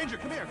 wait a minute, Ranger,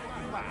 come here.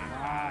 Come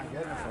on,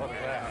 get in the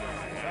photograph.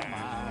 Come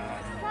on.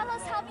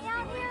 Fellas, help me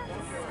out here.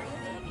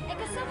 And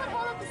can someone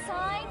hold up the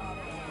sign?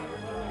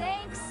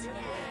 Thanks.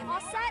 All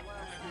set?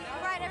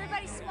 All right,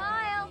 everybody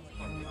smile.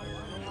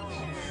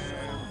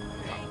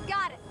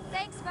 Got it.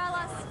 Thanks,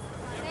 fellas.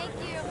 Thank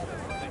you.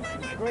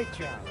 Great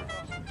job.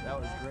 That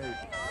was great.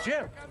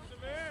 Jim,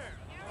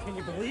 can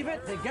you believe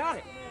it? They got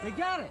it. They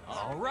got it.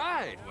 All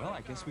right. Well,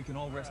 I guess we can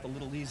all rest a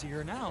little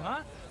easier now,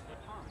 huh?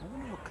 I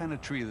wonder what kind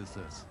of tree this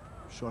is.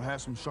 Sure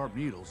has some sharp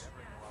needles.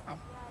 Well,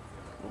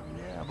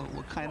 yeah, but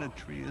what kind of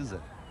tree is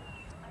it?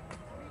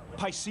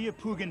 Picea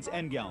pugans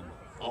engelm.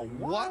 A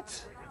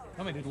what?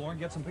 Tell me, did Lauren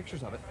get some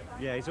pictures of it?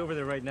 Yeah, he's over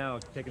there right now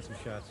taking some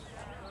shots.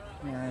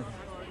 Yeah,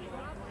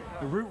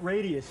 the root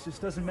radius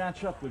just doesn't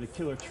match up with a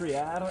killer tree.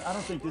 I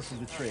don't think this is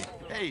the tree.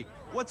 Hey,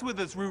 what's with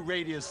this root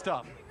radius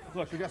stuff?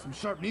 Look, you got some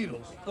sharp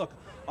needles. Look,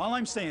 all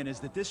I'm saying is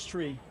that this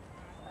tree,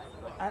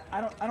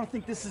 I don't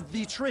think this is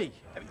the tree.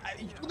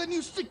 Well, then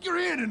you stick your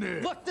hand in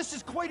there. Look, this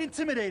is quite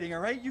intimidating,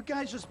 all right? You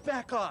guys just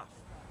back off.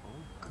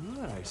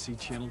 Good. I see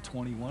Channel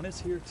 21 is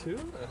here, too.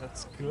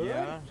 That's good.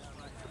 Yeah.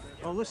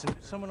 Oh, listen,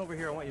 someone over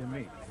here I want you to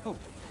meet. Oh.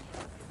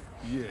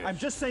 Yeah. I'm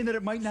just saying that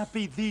it might not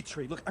be the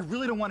tree. Look, I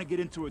really don't want to get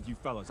into it with you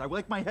fellas. I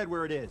like my head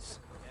where it is.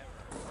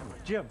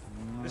 Jim,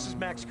 this is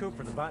Max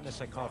Cooper, the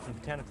botanist I called from the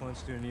Botanical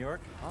Institute of New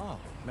York. Oh.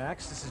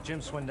 Max, this is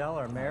Jim Swindell,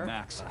 our mayor.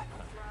 Max.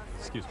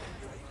 Excuse me.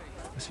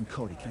 Listen,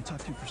 Cody, can I talk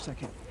to you for a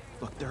second?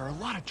 Look, there are a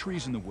lot of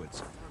trees in the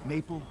woods.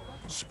 Maple,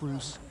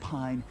 spruce,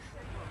 pine.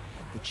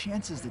 The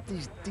chances that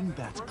these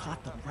dingbats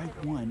caught the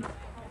right one,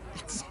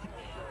 it's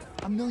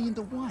 1,000,000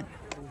 to 1.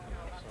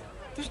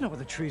 There's no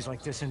other trees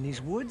like this in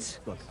these woods.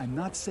 Look, I'm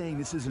not saying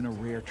this isn't a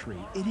rare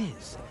tree. It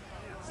is.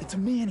 It's a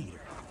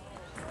man-eater.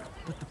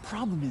 But the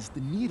problem is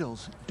the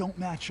needles don't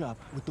match up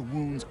with the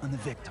wounds on the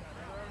victim.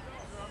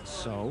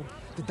 So?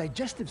 The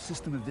digestive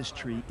system of this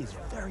tree is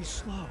very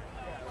slow.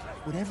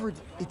 Whatever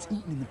it's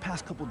eaten in the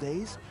past couple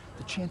days,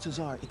 the chances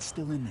are it's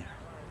still in there.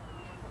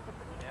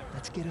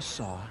 Let's get a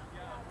saw,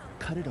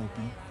 cut it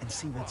open, and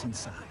see what's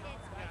inside.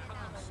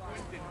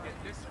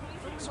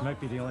 This might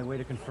be the only way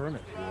to confirm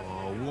it.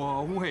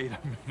 Whoa, wait a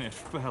minute,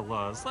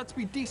 fellas. Let's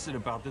be decent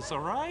about this, all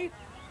right?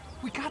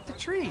 We got the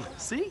tree,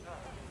 see?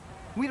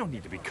 We don't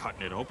need to be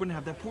cutting it open,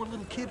 have that poor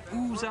little kid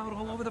ooze out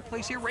all over the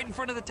place here right in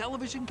front of the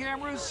television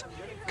cameras.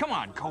 Come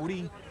on,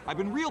 Cody. I've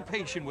been real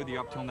patient with you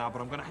up till now,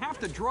 but I'm gonna have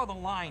to draw the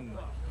line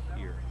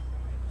here.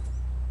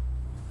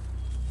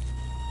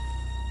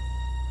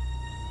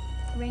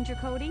 Ranger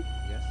Cody?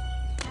 Yes?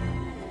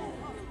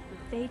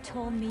 They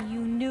told me you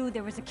knew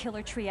there was a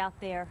killer tree out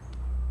there.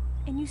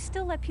 And you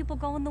still let people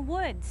go in the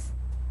woods.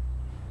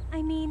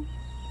 I mean,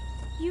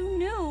 you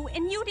knew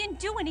and you didn't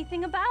do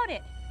anything about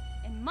it.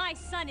 And my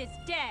son is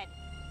dead.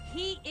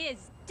 He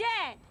is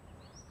dead.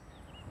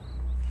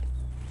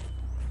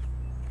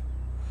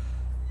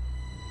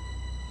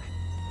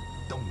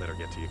 Don't let her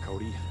get to you,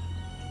 Cody.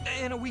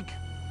 In a week,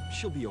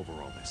 she'll be over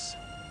all this.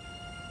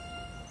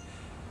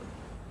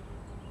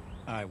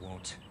 I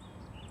won't.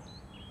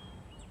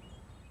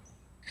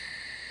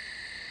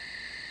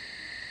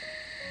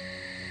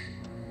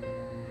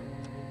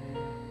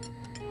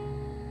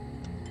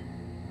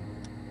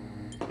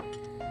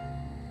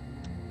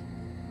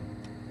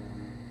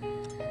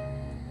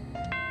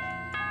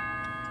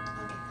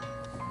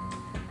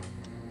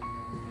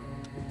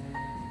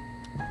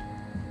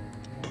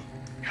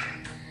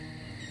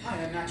 Hi,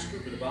 I'm Max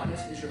Cooper, the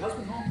botanist. Is your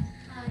husband home?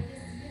 Yes,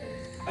 he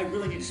is. I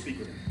really need to speak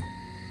with him.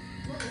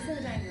 Well, he's in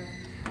the dining room.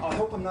 I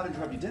hope I'm not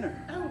interrupting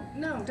dinner. Oh,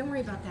 no, don't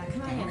worry about that.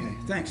 Come on in. Okay,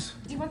 thanks.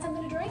 Do you want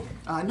something to drink?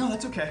 No,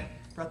 that's okay.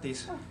 Brought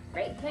these. Oh,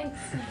 great, thanks.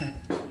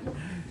 Did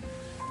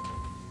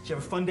you have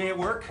a fun day at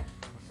work?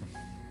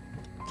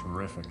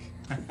 Terrific.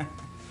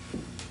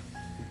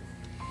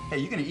 Hey,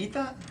 you gonna eat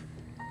that?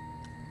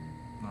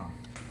 No.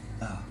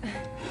 Oh.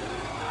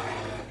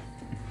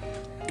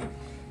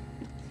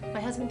 My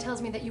husband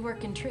tells me that you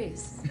work in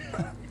trees.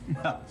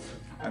 Well,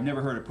 I've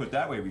never heard it put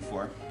that way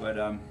before,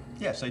 but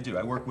yes, I do.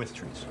 I work with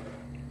trees.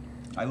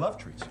 I love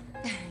trees.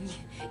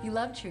 You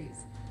love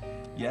trees.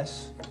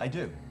 Yes, I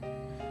do.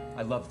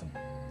 I love them.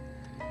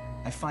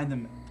 I find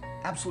them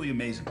absolutely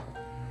amazing.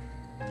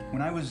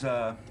 When I was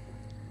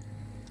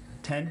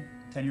 10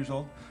 years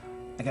old,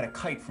 I got a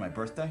kite for my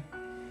birthday.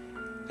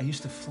 I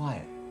used to fly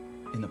it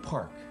in the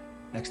park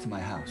next to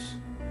my house.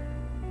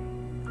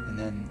 And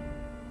then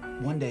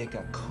one day it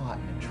got caught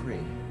in a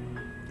tree,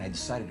 and I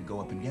decided to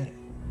go up and get it.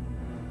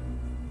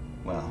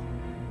 Well,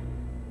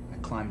 I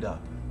climbed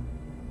up,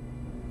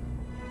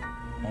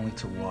 only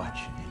to watch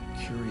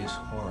in curious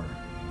horror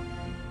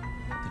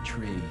the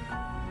tree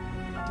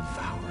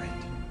devour it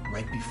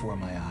right before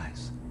my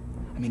eyes.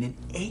 I mean, it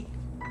ate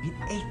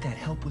that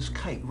helpless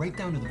kite right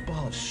down to the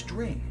ball of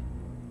string.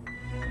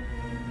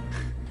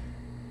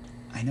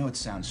 I know it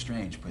sounds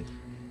strange, but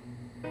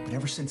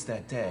ever since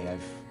that day,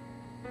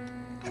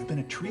 I've been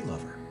a tree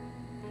lover,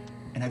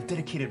 and I've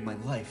dedicated my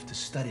life to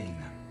studying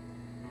them.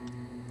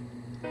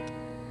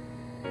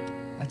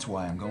 That's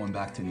why I'm going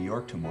back to New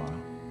York tomorrow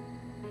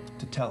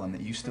to tell him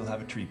that you still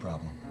have a tree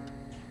problem.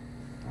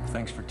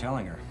 Thanks for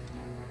telling her.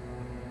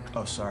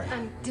 Oh, sorry.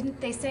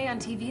 Didn't they say on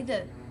TV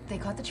that they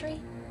caught the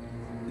tree?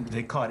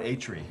 They caught a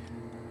tree,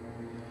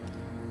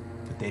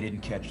 but they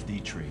didn't catch the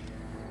tree.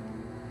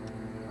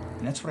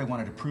 And that's what I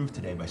wanted to prove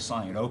today by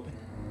sawing it open.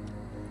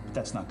 But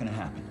that's not gonna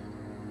happen.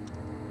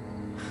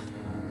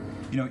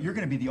 You know, you're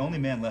gonna be the only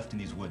man left in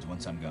these woods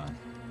once I'm gone.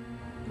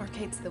 Mark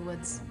hates the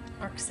woods.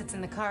 Mark sits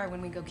in the car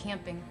when we go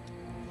camping.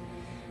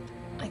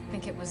 I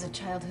think it was a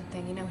childhood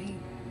thing. You know, he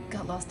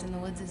got lost in the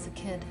woods as a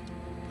kid.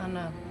 On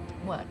a,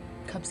 what,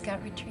 Cub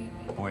Scout retreat?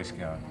 Boy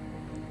Scout.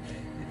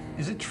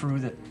 Is it true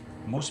that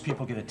most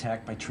people get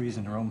attacked by trees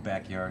in their own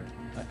backyard?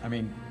 I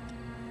mean,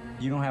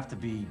 you don't have to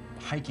be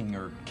hiking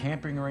or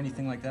camping or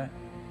anything like that?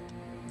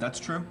 That's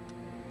true.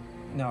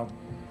 Now,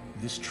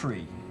 this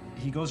tree,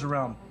 he goes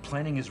around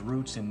planting his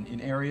roots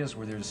in areas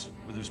where there's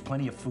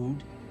plenty of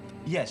food?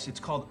 Yes, it's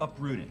called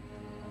uprooting.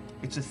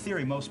 It's a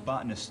theory most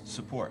botanists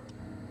support.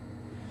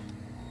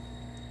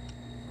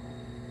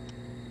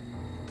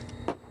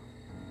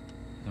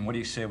 And what do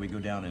you say we go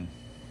down and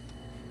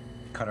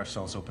cut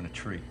ourselves open a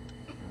tree?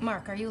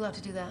 Mark, are you allowed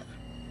to do that?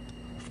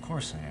 Of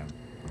course I am.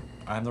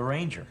 I'm the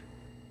ranger.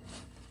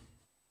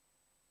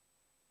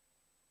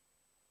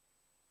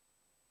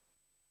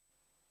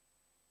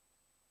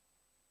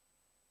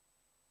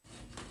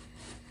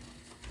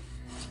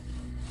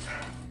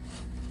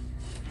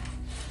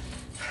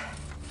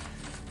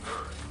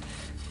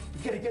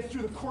 We gotta get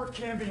through the Cork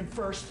Cambium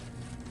first.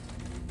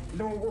 And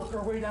then we'll work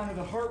our way down to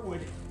the Heartwood.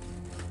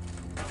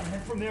 And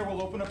then from there,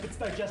 we'll open up its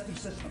digestive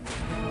system.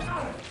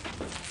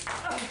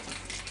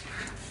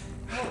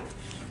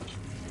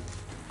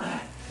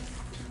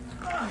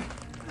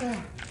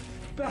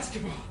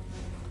 Basketball.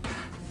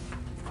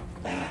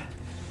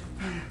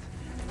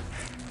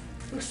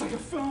 Looks like a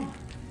film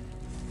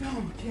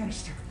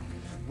canister.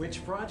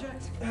 Which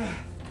project?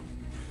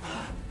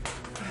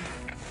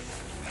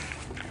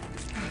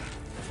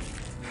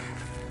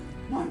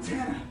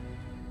 Montana.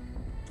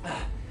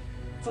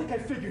 It's like I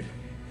figured.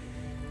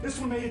 This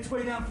one made its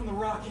way down from the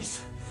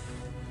Rockies.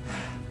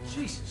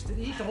 Jesus, did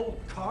he eat the whole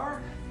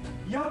car?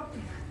 Yup.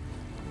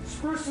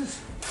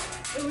 Spruces.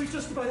 They'll eat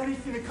just about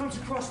anything that comes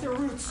across their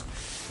roots.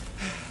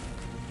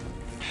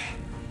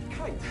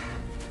 Kite.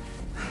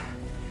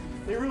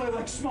 They really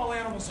like small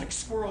animals like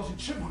squirrels and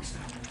chipmunks,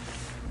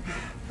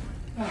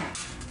 though. I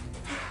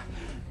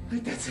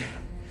think that's it.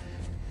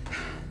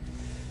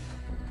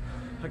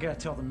 I gotta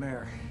tell the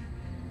mayor.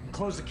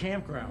 Close the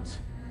campgrounds.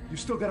 You've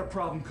still got a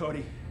problem,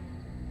 Cody.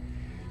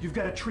 You've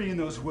got a tree in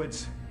those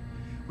woods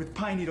with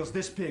pine needles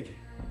this big.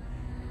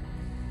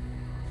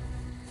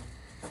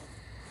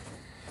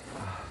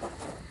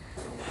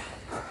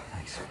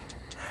 Thanks.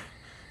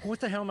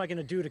 What the hell am I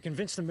gonna do to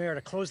convince the mayor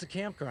to close the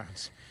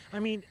campgrounds? I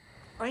mean,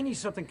 I need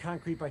something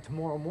concrete by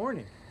tomorrow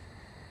morning.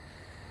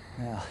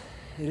 Well,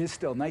 it is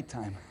still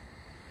nighttime.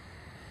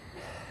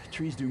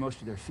 Trees do most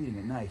of their feeding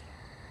at night.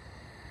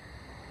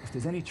 If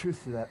there's any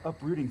truth to that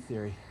uprooting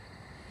theory,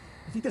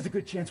 I think there's a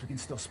good chance we can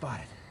still spot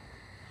it.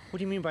 What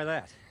do you mean by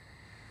that?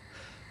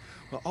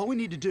 Well, all we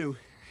need to do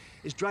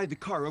is drive the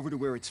car over to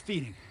where it's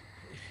feeding.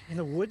 In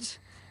the woods?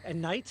 At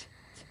night?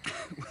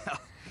 Well,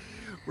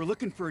 we're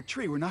looking for a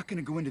tree. We're not going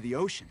to go into the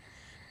ocean.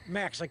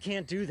 Max, I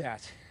can't do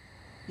that.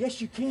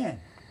 Yes, you can.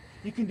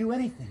 You can do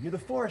anything. You're the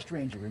forest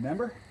ranger,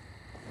 remember?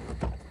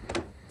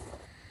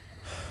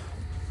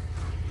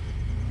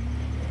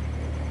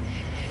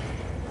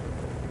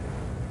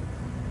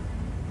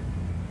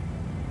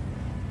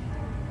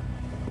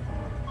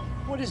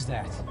 What is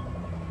that?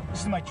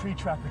 This is my Tree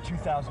Tracker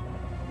 2000.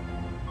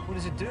 What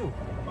does it do?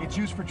 It's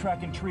used for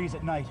tracking trees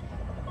at night.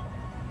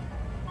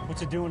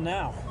 What's it doing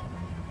now?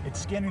 It's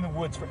scanning the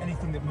woods for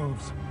anything that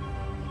moves.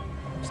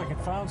 Looks like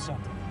it found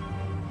something.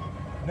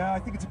 No, I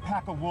think it's a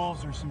pack of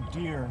wolves or some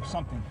deer or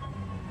something.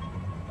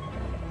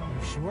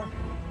 You sure?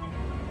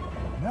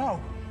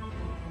 No.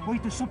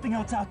 Wait, there's something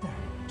else out there.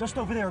 Just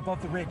over there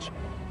above the ridge.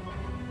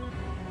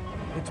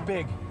 It's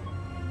big.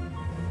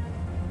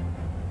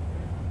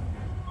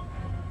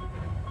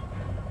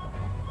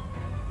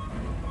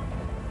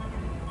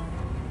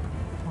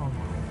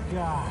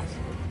 God.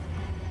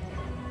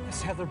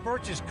 That's Heather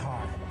Birch's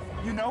car.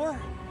 You know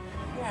her?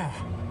 Yeah.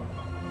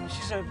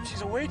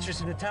 She's a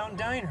waitress in a town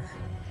diner.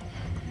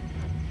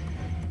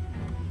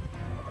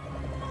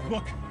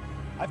 Look,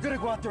 I've got to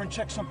go out there and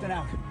check something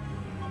out.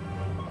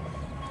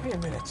 Wait a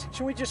minute.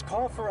 Should we just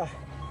call for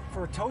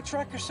a tow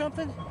truck or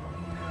something?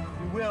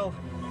 We will.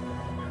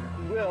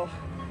 We will.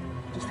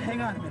 Just hang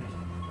on a minute.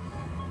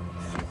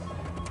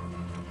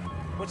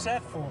 What's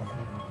that for?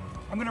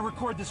 I'm going to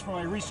record this for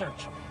my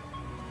research.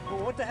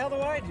 Well, what the hell do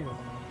I do?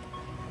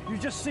 You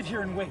just sit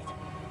here and wait.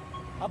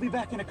 I'll be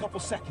back in a couple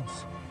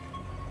seconds.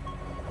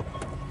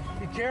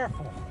 Be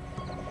careful.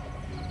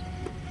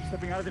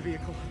 Stepping out of the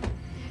vehicle.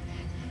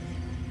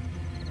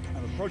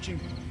 I'm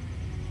approaching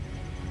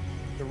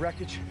the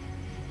wreckage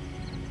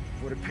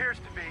of what appears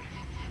to be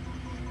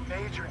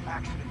a major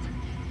accident.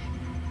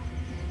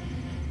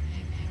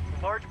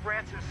 The large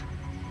branches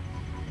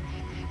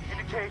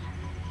indicate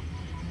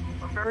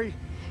a very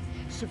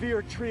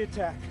severe tree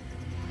attack.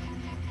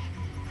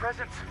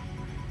 Presence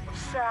of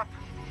sap.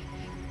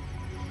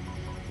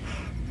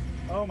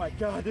 Oh my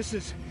God, this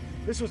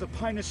was a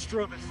Pinus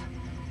strobus.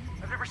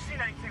 I've never seen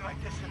anything like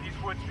this in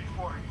these woods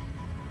before.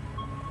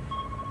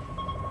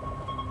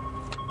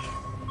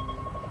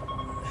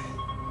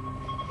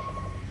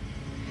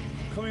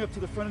 Coming up to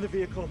the front of the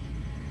vehicle,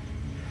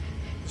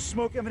 the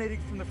smoke emanating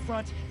from the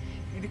front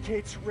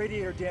indicates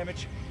radiator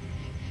damage.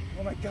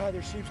 Oh my God,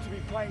 there seems to be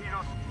pine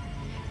needles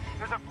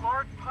There's a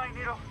large pine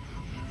needle.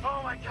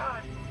 Oh my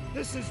God!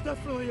 This is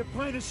definitely a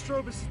Pinus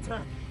strobus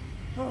attack.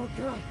 Oh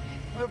God!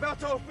 I'm about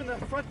to open the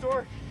front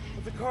door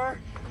of the car.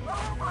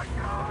 Oh my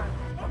God!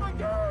 Oh my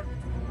God!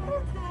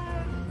 Oh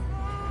God!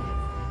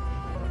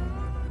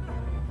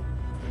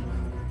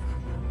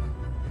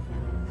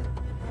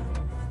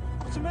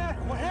 What's the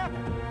matter? What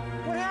happened?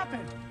 What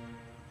happened?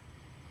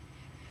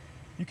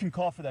 You can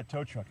call for that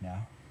tow truck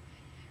now.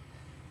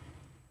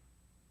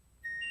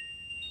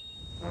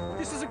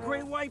 This is a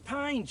great white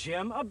pine,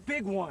 Jim. A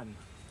big one.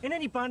 And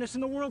any botanist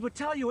in the world would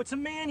tell you it's a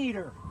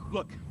man-eater.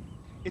 Look,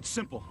 it's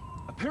simple.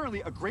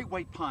 Apparently, a great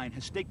white pine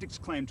has staked its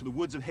claim to the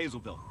woods of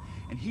Hazelville,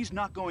 and he's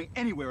not going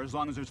anywhere as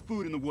long as there's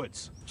food in the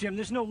woods. Jim,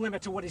 there's no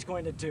limit to what he's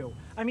going to do.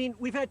 I mean,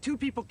 we've had 2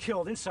 people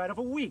killed inside of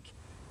a week.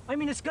 I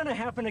mean, it's gonna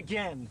happen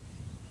again.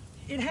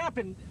 It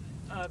happened,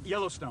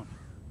 Yellowstone.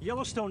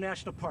 Yellowstone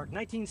National Park,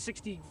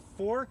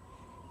 1964.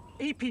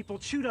 8 people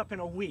chewed up in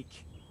a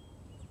week.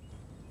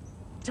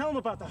 Tell them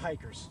about the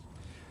hikers.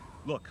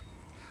 Look,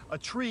 a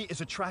tree is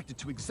attracted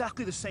to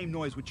exactly the same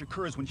noise which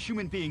occurs when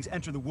human beings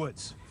enter the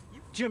woods.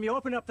 Jim, you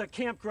open up the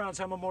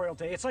campgrounds on Memorial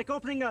Day. It's like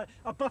opening a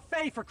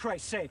buffet, for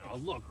Christ's sake. Oh,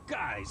 look,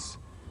 guys.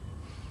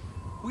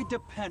 We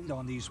depend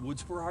on these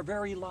woods for our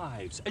very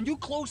lives. And you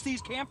close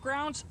these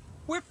campgrounds,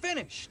 we're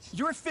finished.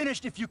 You're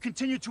finished if you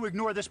continue to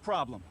ignore this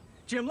problem.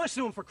 Jim,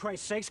 listen to him, for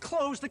Christ's sakes.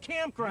 Close the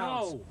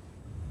campgrounds. No.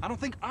 I don't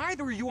think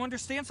either of you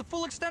understands the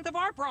full extent of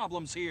our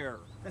problems here.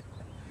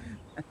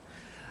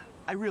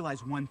 I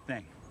realize one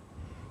thing.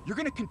 You're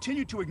gonna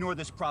continue to ignore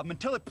this problem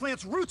until it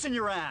plants roots in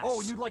your ass.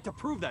 Oh, you'd like to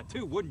prove that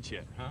too, wouldn't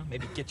you? Huh?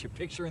 Maybe get your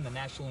picture in the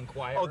National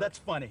Enquirer. Oh, that's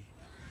funny.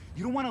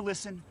 You don't want to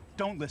listen?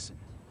 Don't listen.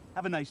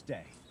 Have a nice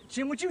day.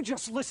 Jim, would you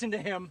just listen to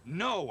him?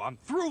 No, I'm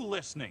through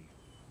listening.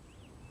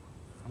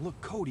 Now look,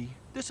 Cody,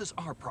 this is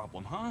our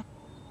problem, huh?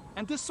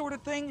 And this sort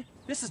of thing,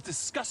 this is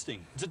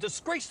disgusting. It's a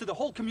disgrace to the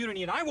whole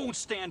community, and I won't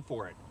stand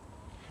for it.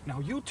 Now,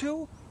 you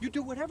two, you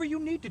do whatever you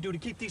need to do to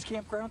keep these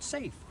campgrounds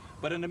safe.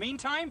 But in the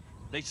meantime,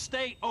 they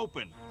stay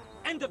open.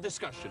 End of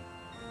discussion.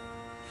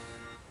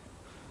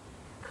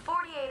 The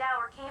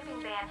 48-hour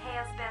camping ban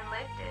has been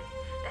lifted.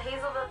 The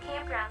Hazelville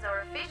campgrounds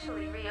are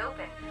officially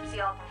reopened, so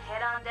y'all can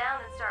head on down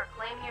and start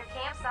claiming your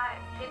campsite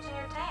and pitching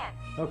your tent.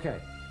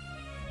 Okay.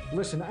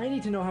 Listen, I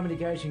need to know how many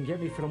guys you can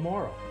get me for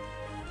tomorrow.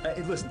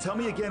 Listen, tell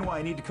me again why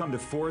I need to come to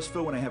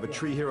Forestville when I have a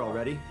tree here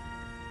already.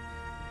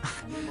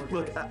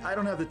 Look, I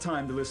don't have the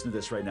time to listen to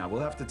this right now.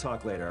 We'll have to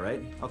talk later, all right?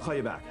 I'll call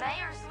you back.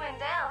 Mayor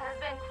Swindell has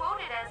been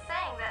quoted as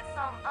saying that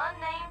some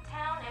unnamed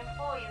town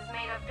employees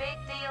made a big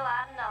deal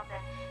out of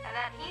nothing, and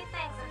that he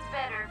thinks it's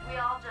better if we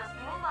all just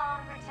move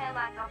on and pretend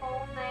like the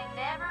whole thing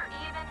never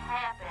even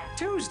happened.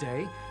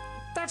 Tuesday?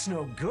 That's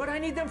no good. I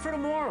need them for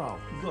tomorrow.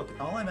 Look,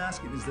 all I'm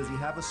asking is, does he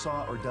have a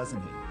saw or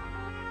doesn't he?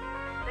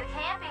 The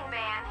camping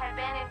ban had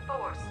been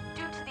enforced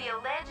due to the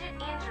alleged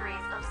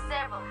injuries of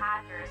several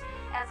hikers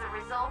as a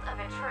result of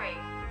a tree.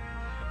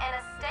 In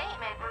a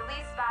statement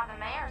released by the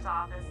mayor's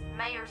office,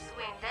 Mayor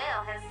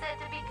Swindell has said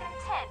to be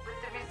content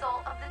with the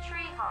result of the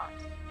tree hunt.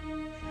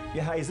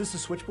 Yeah, hi, is this the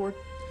switchboard?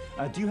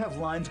 Do you have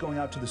lines going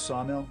out to the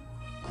sawmill?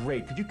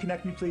 Great. Could you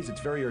connect me, please?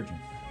 It's very urgent.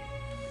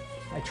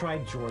 I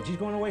tried George. He's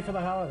going away for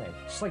the holiday,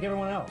 just like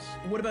everyone else.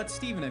 What about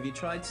Stephen? Have you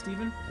tried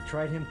Stephen? I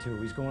tried him too.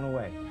 He's going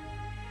away.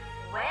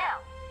 Well,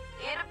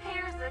 it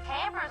appears the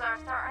campers are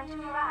starting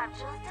to arrive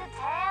just a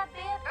tad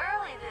bit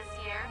early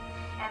this year,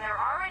 and they're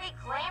already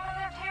claiming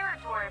their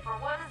territory for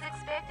what is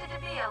expected to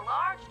be a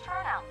large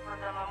turnout for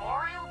the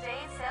Memorial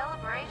Day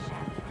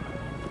celebration.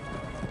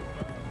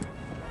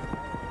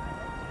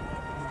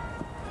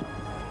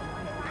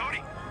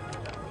 Cody!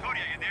 Cody,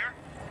 are you there?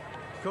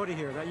 Cody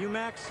here. That you,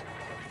 Max?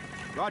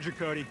 Roger,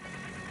 Cody.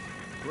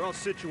 We're all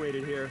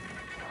situated here.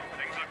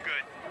 Things look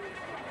good.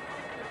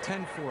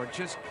 10-4.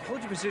 Just hold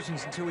your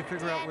positions until we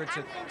figure out where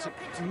to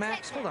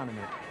Max, hold on a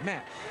minute.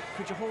 Matt,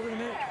 could you hold it a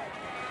minute?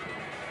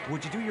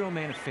 Would you do your old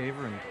man a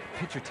favor and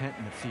pitch your tent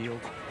in the field?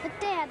 But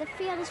Dad, the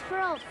field is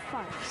for old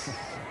farts.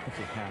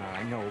 Yeah,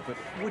 I know, but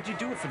would you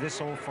do it for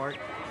this old fart?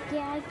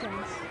 Yeah, I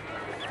guess.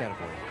 That'll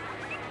be.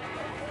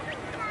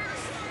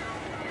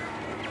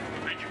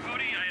 Ranger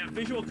Cody, I have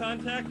visual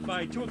contact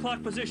by 2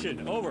 o'clock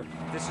position. Over.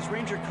 This is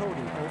Ranger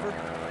Cody. Over.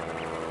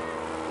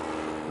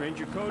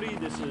 Ranger Cody,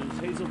 this is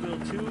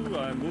Hazelville 2.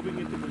 I'm moving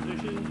into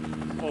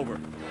position. Over.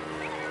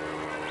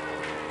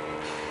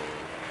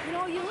 You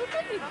know, you look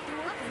like you're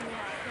doing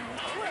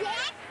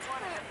that.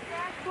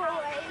 Boy,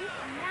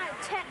 I'm not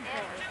a tent boy.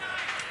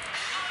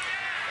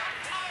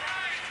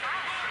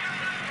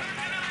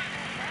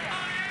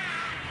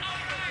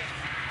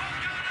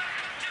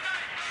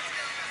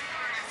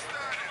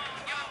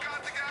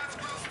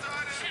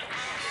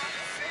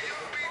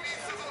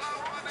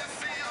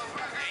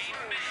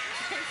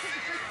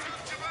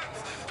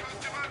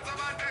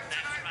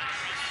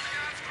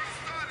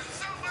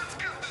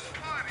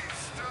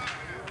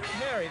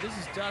 Harry, this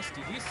is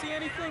Dusty. Do you see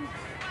anything?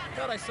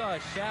 Thought I saw a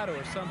shadow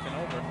or something.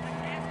 Over.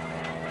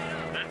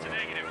 That's a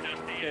negative,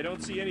 Dusty. I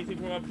don't see anything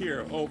from up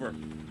here. Over.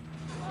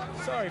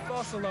 Sorry,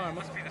 false alarm.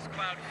 Must be this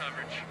cloud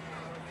coverage.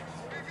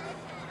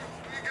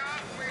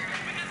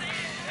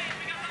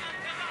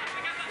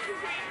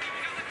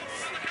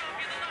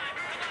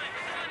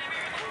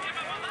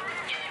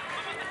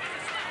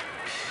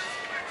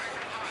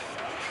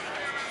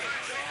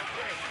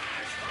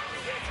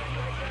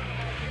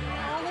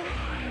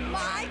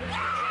 My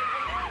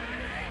God!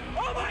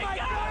 Oh my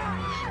God!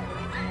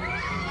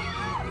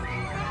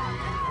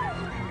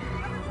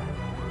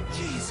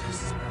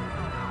 Jesus!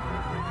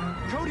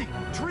 Cody,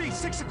 Tree,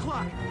 6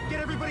 o'clock.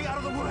 Get everybody out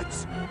of the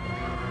woods.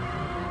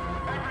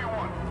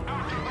 Everyone,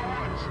 out of the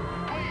woods.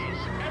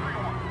 Please,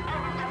 everyone,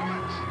 out of the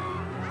woods.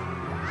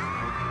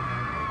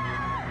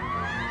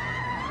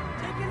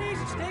 Take it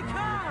easy, stay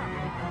calm.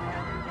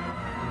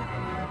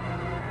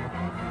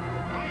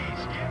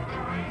 Please give the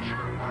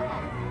ranger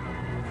room.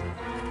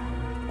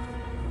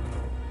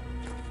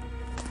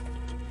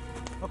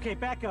 Okay,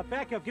 back up,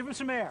 back up. Give him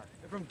some air.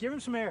 Everyone, give him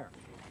some air.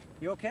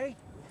 You okay?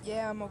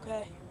 Yeah, I'm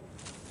okay.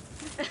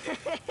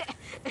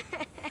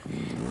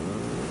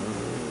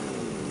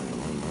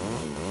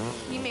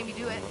 You made me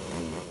do it.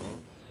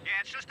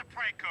 Yeah, it's just a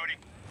prank, Cody.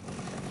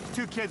 It's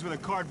 2 kids with a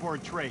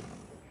cardboard tree.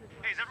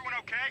 Hey, is everyone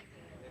okay?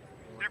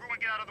 Did everyone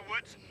get out of the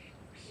woods?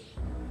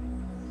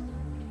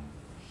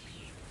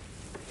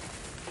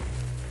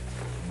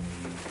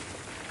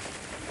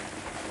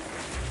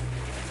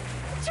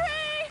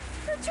 Tree!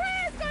 The tree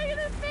is going to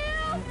the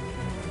field!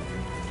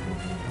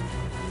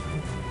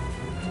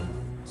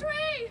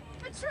 Tree!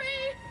 The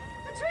tree!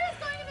 The tree is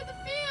going into the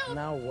field!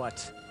 Now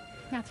what?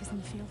 Matthew's in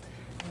the field.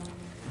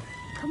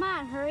 Come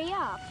on, hurry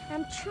up.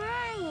 I'm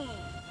trying.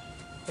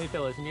 Hey,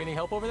 fellas, need any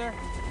help over there?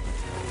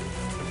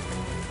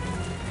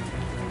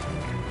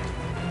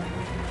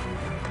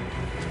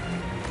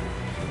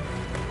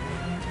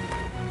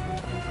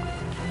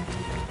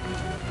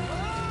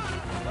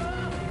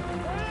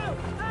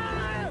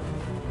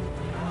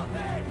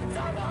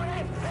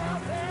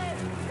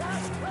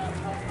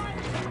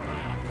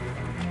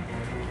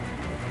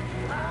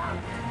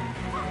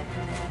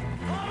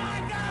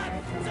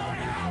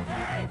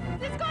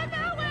 It's going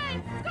that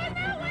way! It's going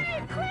that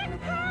way! Quick,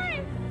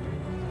 hurry!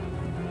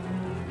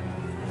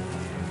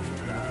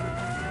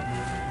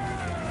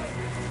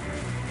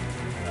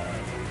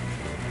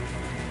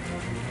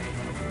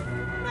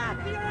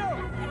 Matthew!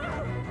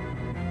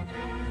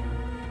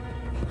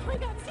 Oh my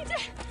God, is he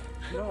dead?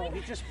 No,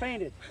 he just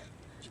fainted.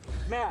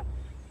 Matt!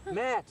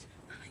 Matt!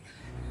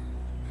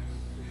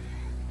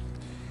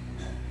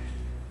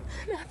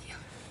 Matthew,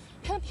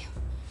 Matthew.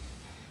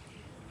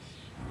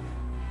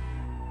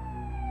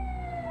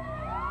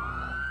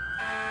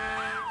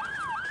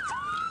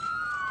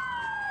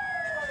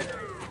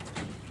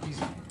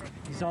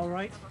 He's all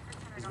right?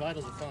 His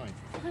vitals are fine.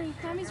 Honey,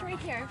 Mommy's right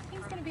here.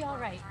 Everything's gonna be all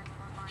right.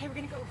 Hey, we're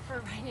gonna go for a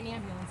ride in an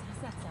ambulance.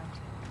 How's that sound?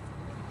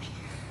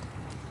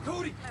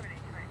 Cody!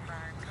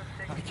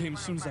 I came as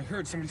soon as I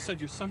heard somebody said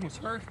your son was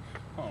hurt.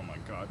 Oh my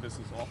God, this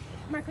is awful.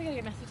 Mark, we gotta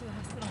get Matthew to the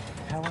hospital.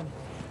 Helen,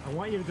 I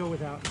want you to go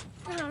without.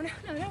 No,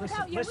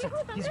 without you. Listen,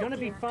 We he's gonna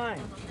be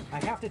fine.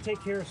 I have to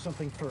take care of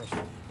something first.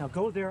 Now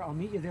go there, I'll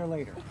meet you there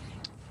later.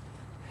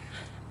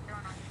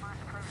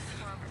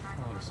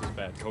 Oh, this is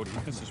bad, Cody.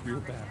 This is real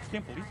bad. I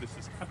can't believe this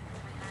is happening.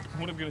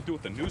 What am I going to do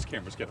if the news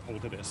cameras get a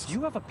hold of this? Do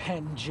you have a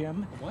pen,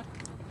 Jim? A what?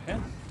 A pen?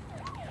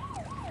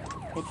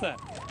 What's that?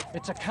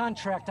 It's a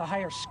contract to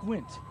hire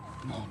Squint.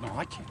 No,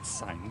 I can't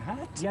sign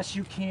that. Yes,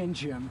 you can,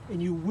 Jim,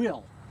 and you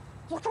will.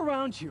 Look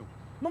around you.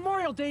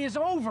 Memorial Day is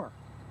over.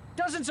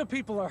 Dozens of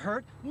people are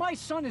hurt. My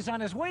son is on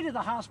his way to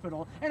the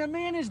hospital, and a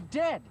man is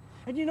dead.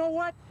 And you know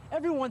what?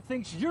 Everyone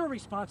thinks you're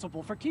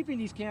responsible for keeping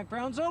these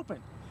campgrounds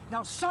open.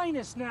 Now sign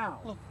us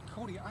now. Look,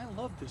 Cody, I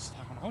love this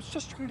town. I was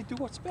just trying to do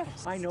what's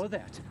best. I know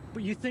that,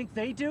 but you think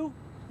they do?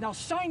 Now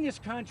sign this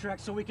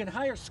contract so we can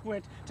hire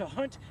Squint to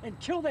hunt and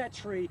kill that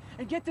tree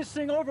and get this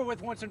thing over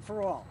with once and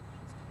for all.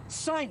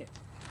 Sign it.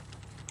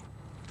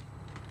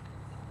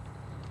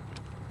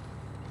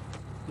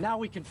 Now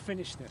we can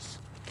finish this.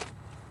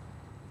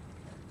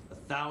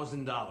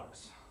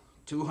 $1,000.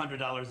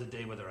 $200 a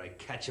day whether I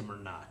catch him or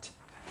not.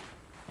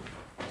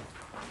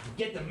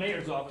 Get the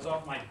mayor's office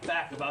off my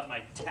back about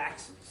my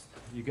taxes.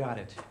 You got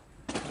it.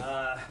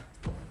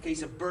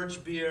 Case of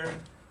birch beer,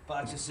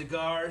 box of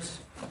cigars,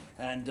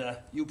 and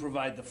you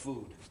provide the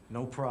food.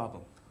 No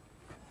problem.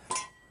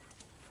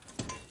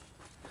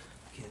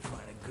 Can't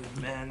find a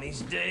good man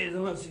these days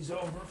unless he's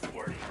over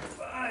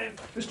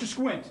 45. Mr.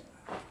 Squint!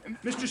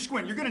 Mr.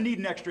 Squint, you're gonna need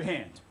an extra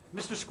hand.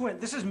 Mr. Squint,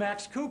 this is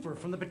Max Cooper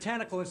from the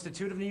Botanical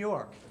Institute of New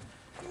York.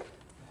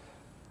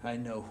 I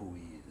know who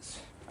he is.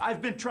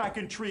 I've been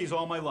tracking trees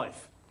all my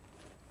life.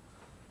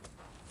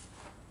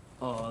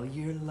 All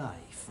your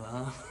life,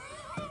 huh?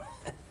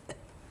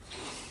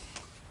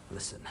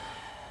 Listen,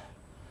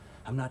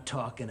 I'm not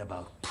talking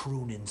about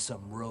pruning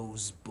some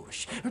rose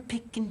bush or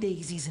picking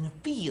daisies in a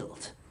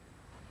field.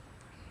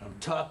 I'm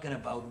talking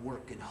about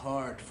working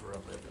hard for a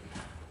living.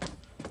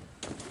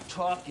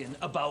 Talking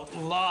about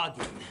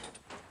logging.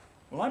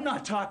 Well, I'm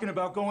not talking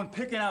about going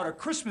picking out a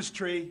Christmas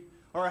tree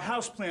or a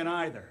houseplant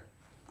either.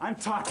 I'm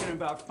talking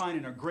about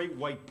finding a great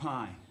white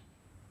pine.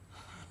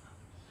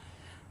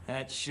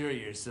 That's sure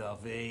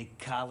yourself, eh,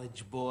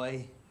 college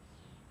boy?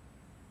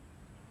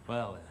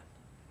 Well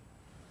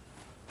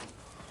then.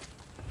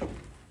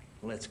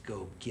 Let's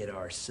go get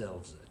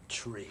ourselves a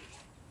tree.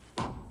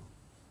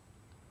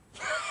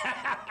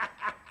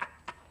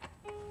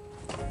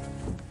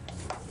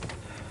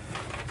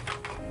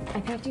 I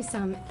packed you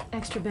some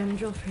extra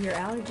Benadryl for your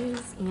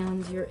allergies,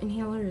 and your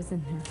inhaler is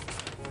in there.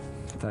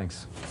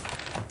 Thanks.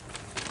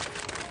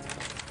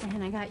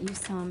 And I got you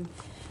some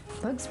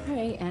bug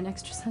spray and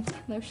extra suntan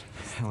lotion.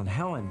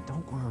 Helen,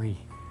 don't worry.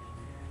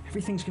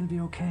 Everything's gonna be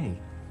okay.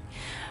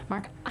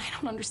 Mark, I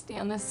don't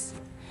understand this.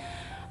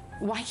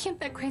 Why can't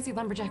that crazy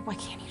lumberjack, why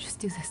can't he just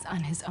do this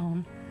on his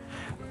own?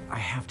 I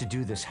have to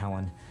do this,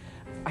 Helen.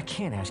 I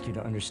can't ask you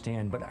to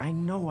understand, but I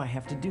know I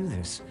have to do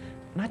this.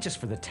 Not just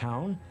for the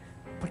town,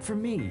 but for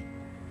me.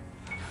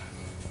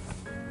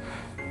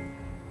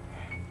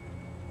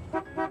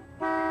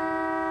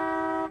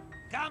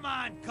 Come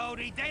on,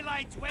 Cody.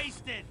 Daylight's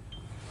wasted.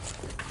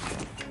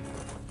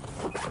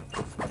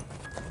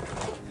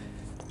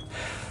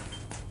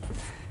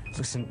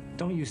 Listen,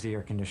 don't use the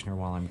air conditioner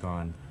while I'm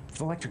gone.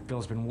 The electric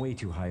bill's been way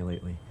too high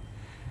lately.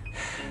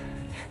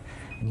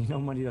 And you know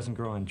money doesn't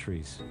grow on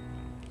trees.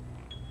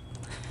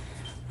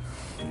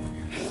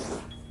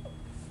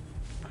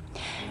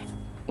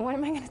 What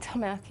am I gonna tell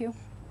Matthew?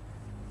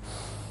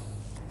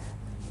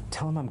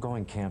 Tell him I'm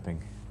going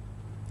camping.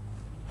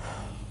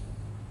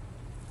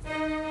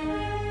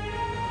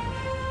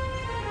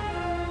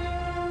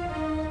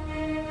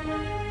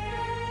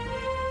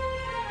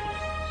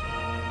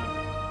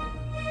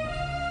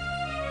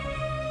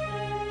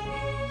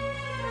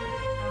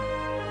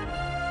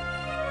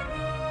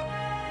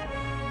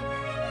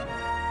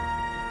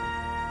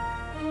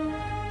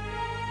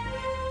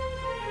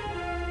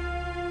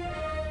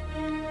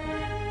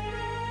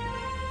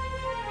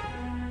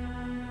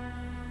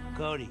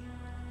 Cody,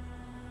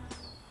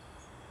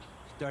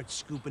 start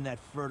scooping that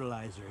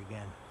fertilizer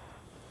again.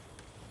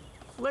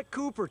 Let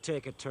Cooper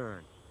take a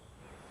turn.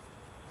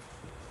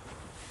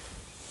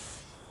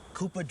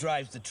 Cooper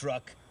drives the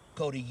truck.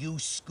 Cody, you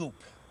scoop.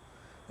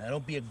 Now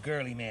don't be a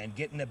girly man.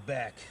 Get in the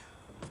back.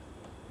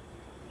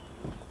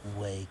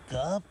 Wake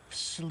up,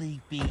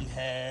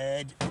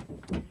 sleepyhead.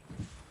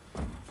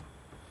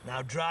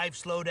 Now drive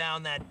slow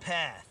down that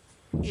path,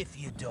 if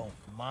you don't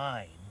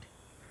mind.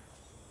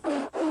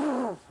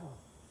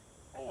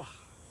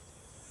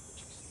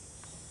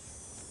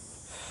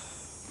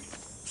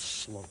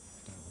 Slow down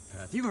the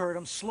path. You heard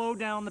him. Slow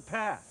down the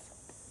path.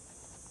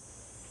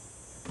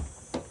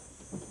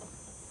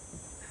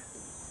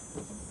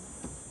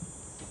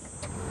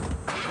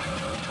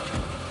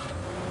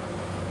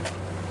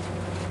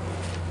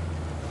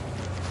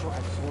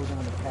 Drive slow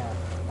down the path.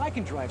 I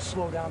can drive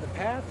slow down the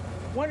path.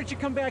 Why don't you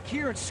come back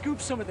here and scoop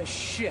some of this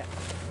shit?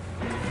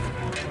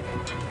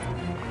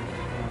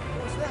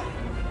 What's that?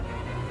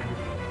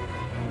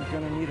 You're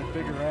gonna need a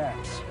bigger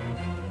axe.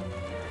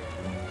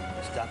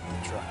 Stop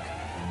the truck.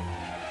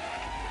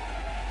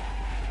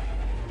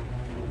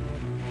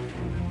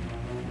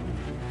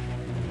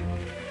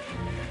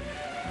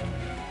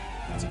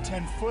 It's a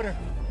 10-footer.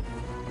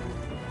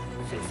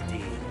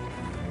 15.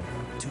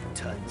 2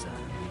 tons on it.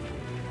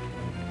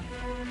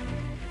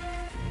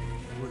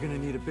 We're gonna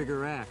need a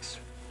bigger axe,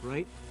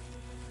 right?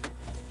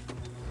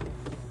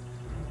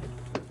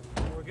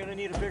 We're gonna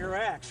need a bigger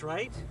axe,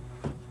 right?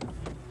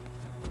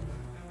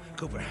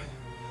 Cooper,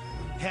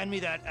 hand me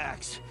that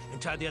axe and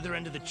tie the other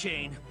end of the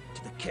chain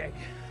to the keg.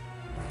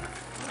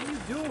 What are you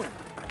doing?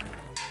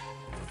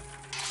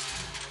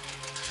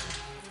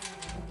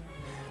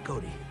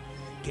 Cody,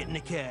 get in the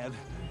cab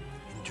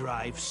and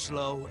drive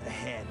slow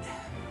ahead.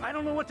 I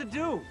don't know what to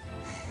do.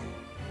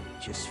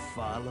 Just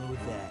follow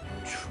that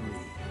tree.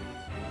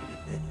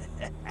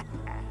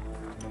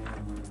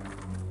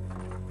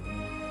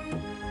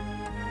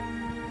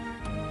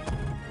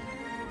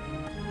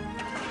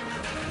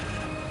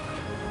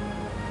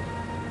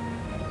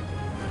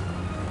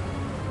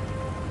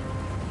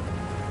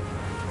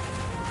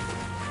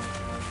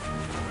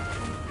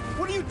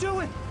 What are you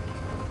doing?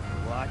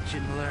 Watch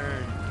and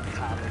learn,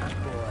 college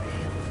boy.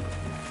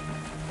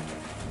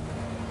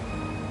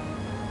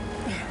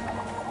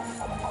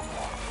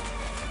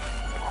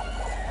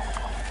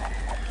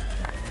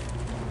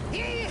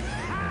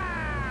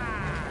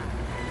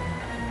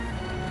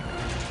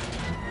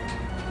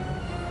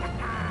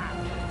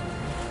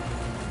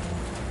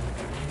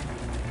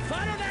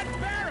 Follow that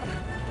barrel!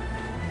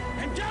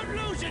 And don't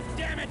lose it,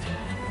 damn it!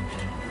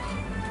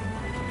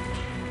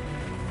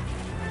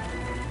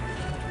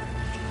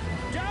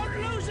 Don't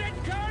lose it,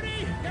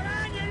 Cody! Come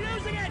on, you're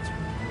losing it!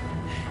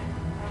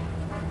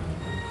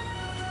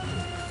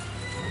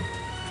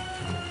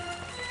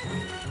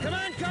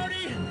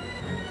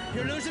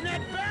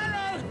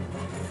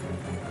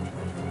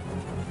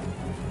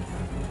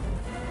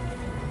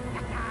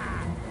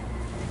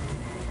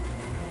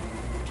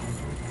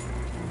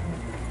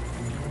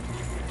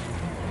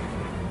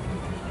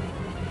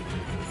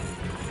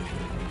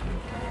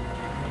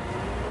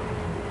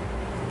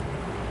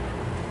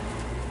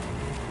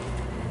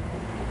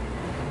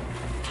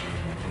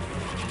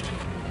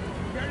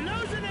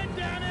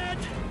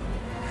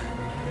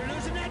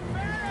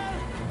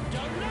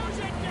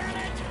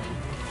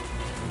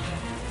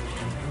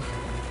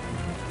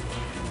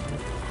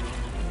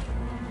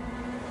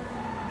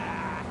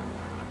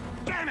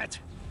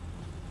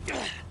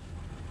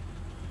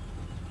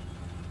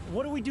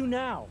 What do we do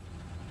now?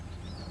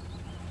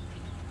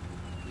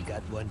 We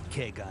got one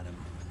keg on him.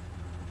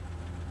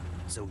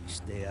 So we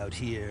stay out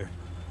here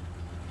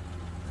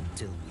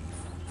until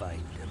we find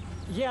him.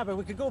 Yeah, but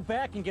we could go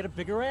back and get a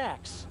bigger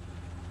axe.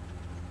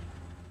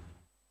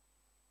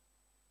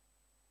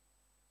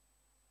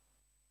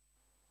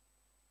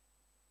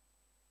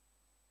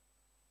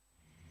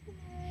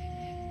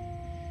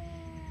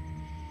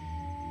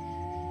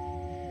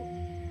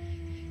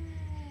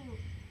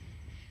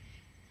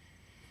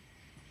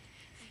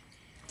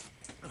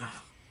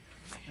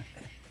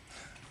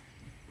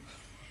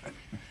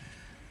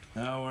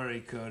 Don't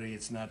worry, Cody,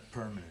 it's not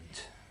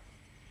permanent.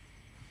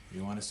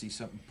 You want to see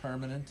something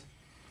permanent?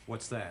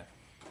 What's that?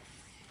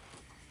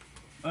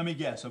 Let me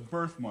guess, a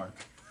birthmark.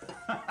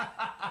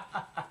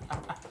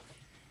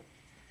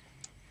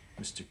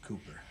 Mr.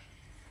 Cooper,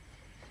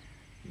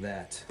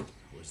 that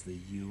was the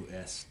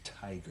U.S.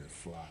 Tiger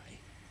Fly.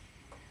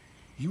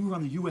 You were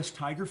on the U.S.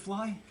 Tiger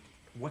Fly?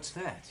 What's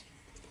that?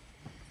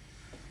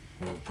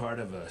 We were part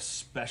of a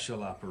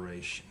special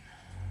operation.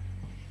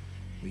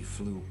 We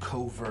flew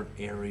covert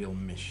aerial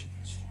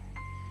missions.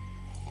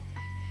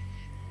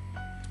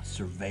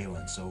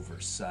 Surveillance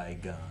over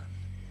Saigon.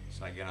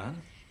 Saigon?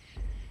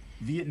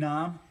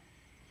 Vietnam?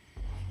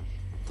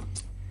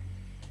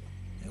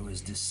 It was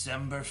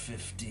December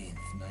 15th,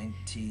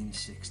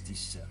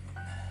 1967.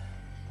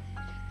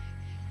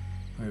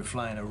 We were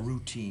flying a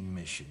routine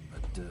mission,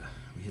 but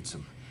we hit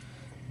some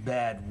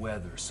bad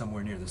weather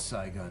somewhere near the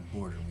Saigon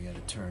border and we had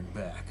to turn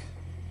back.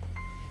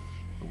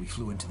 But we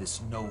flew into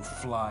this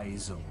no-fly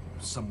zone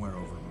somewhere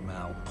over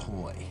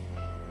Malpoi.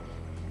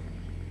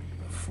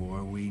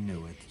 Before we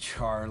knew it,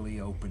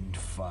 Charlie opened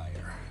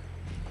fire.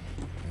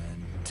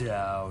 And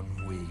down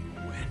we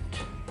went.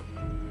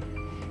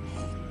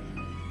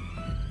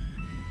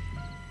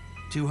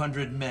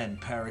 200 men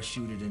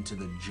parachuted into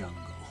the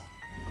jungle.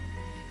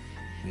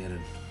 We had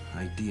an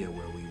idea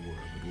where we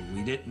were, but what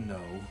we didn't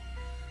know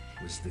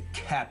was the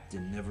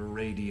captain never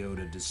radioed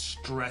a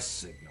distress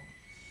signal.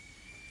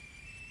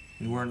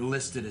 We weren't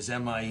listed as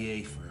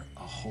MIA for a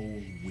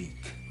whole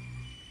week.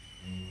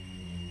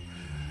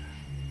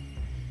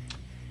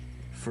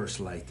 First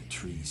light, the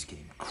trees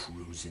came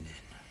cruising in.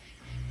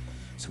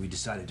 So we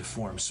decided to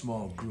form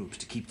small groups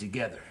to keep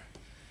together.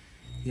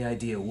 The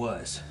idea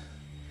was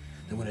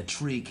that when a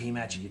tree came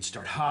at you, you'd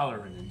start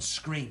hollering and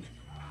screaming.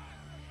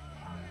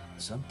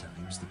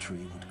 Sometimes the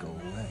tree would go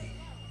away.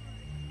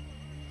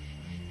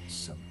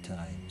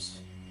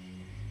 Sometimes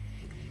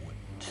it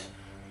wouldn't.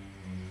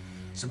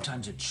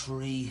 Sometimes a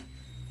tree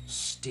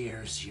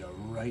stares you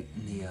right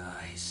in the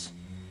eyes,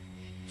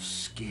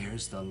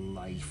 scares the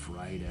life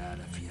right out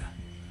of you.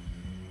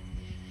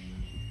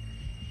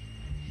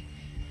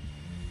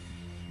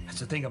 That's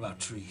the thing about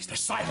trees. They're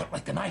silent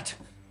like the night.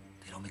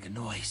 They don't make a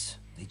noise.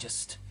 They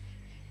just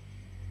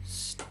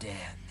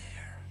stand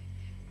there.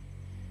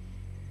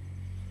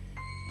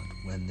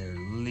 But when their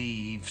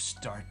leaves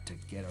start to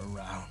get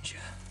around you,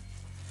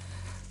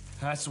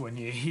 that's when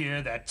you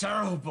hear that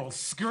terrible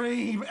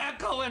scream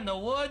echo in the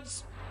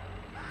woods.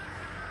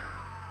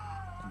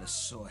 And the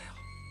soil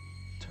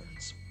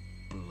turns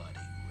bloody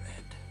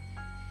red.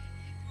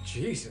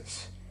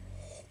 Jesus.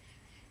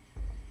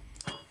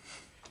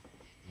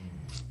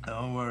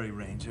 Don't worry,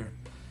 Ranger.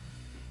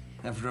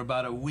 After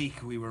about a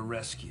week, we were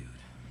rescued.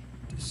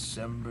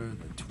 December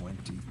the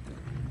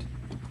 23rd.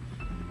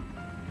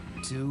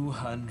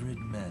 200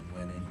 men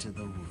went into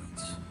the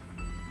woods,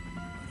 but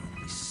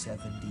only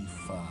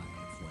 75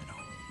 went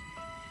home.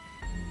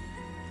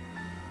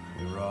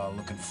 We were all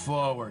looking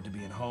forward to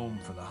being home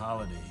for the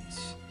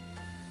holidays.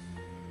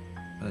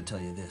 But I'll tell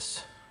you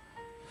this,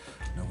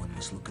 no one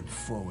was looking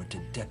forward to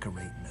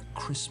decorating a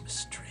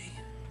Christmas tree.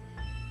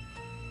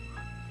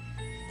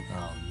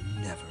 I'll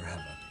never have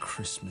a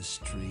Christmas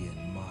tree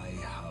in my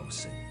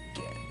house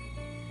again.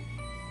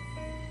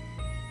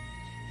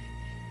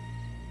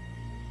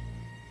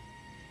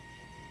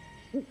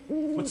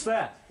 What's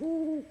that?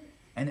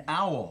 An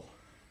owl.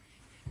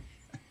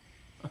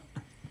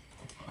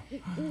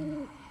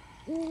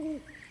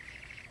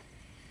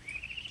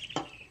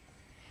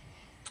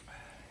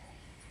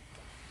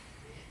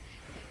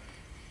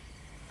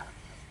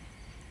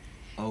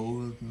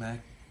 Old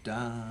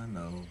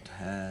MacDonald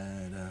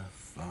had a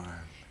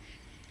farm,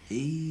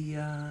 E-I-E-I-O,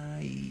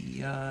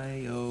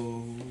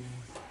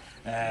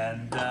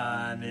 and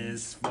on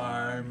his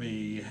farm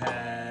he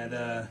had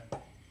a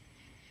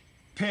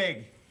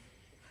pig.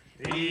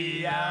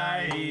 E-I-E-I-O,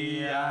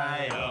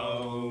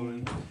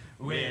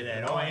 with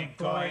an oink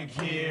oink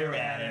here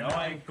and an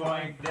oink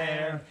oink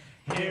there.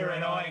 Here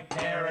an oink,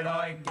 there an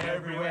oink,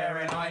 everywhere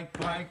an oink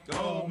oink.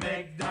 Old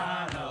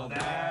MacDonald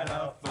had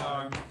a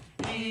farm,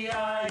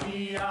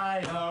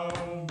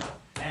 E-I-E-I-O,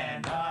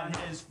 and on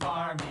his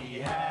farm he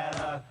had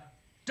a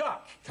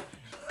duck.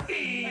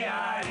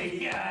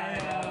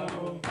 E-I-E-I-O,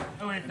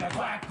 with a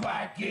quack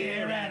quack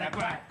here and a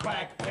quack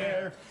quack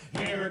there.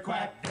 Here a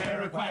quack,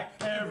 there a quack,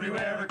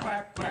 everywhere a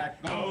quack quack.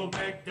 Old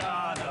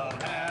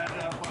MacDonald had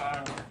a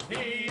farm,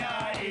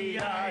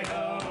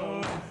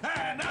 E-I-E-I-O,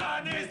 and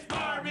on his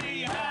farm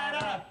he had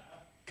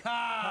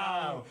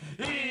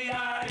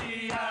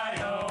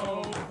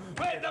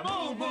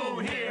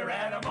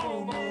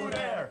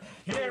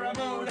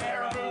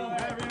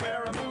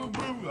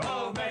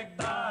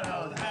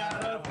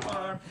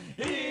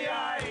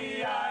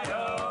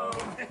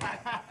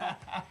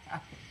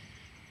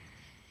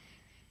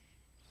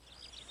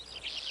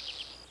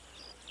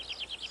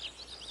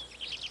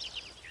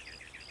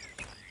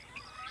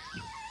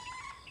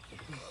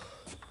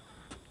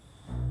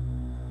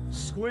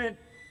Squint.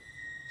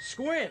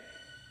 Squint!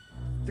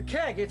 The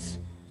keg, it's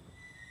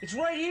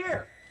right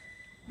here!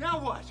 Now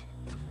what?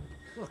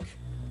 Look.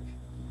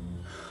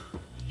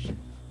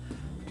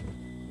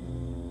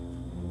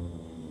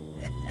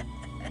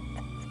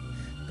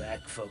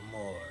 Back for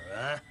more,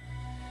 huh?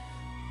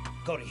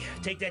 Cody,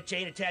 take that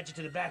chain, attach it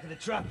to the back of the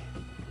truck.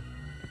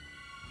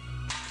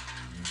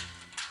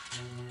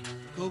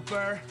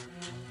 Cooper,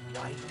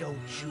 why don't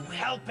you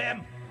help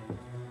him?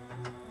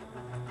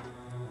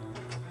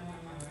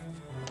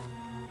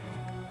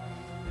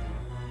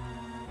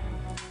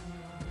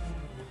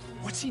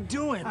 What's he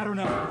doing? I don't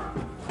know.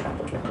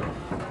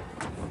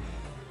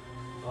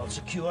 All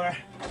secure?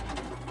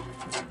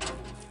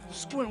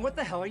 Squint, what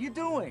the hell are you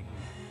doing?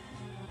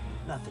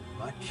 Nothing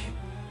much.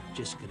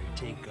 Just gonna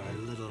take our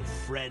little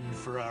friend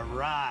for a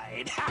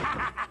ride.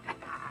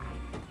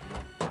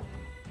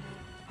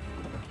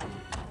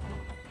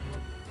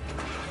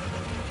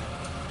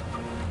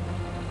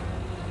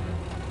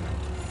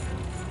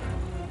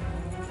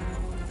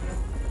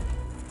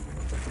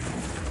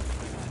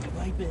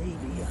 My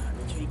baby on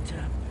the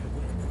treetop,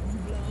 when the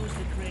wind blows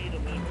the cradle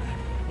in,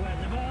 when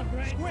the ball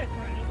breaks. Squint!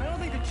 I don't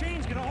think the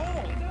chain's gonna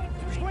hold.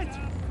 Squint!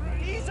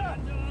 Ease up!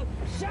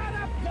 Shut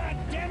up,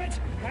 goddammit!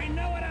 I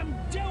know what I'm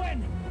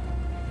doing!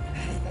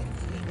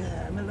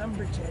 I'm a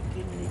lumberjack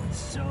and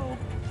it's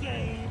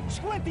okay.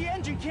 Squint, the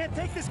engine can't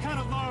take this kind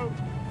of load!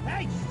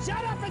 Hey,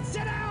 shut up and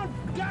sit down!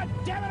 God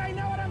damn it, I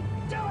know what I'm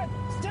doing!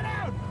 Sit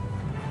down!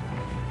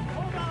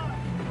 Hold on!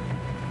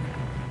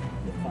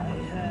 If I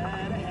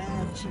had a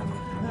hatchet,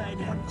 I'd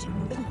hatch you.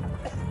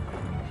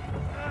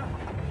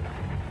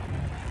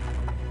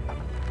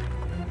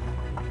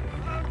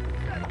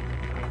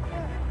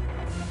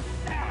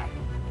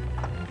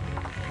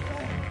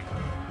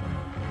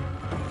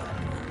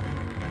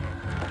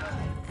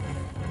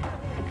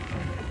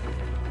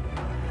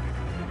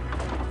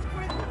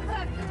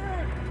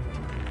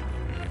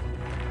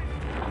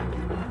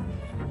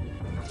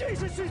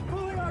 Jesus, he's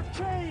pulling our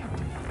chain!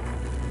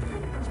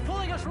 He's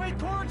pulling us right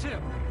towards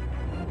him!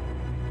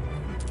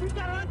 We've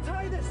got to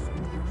untie this!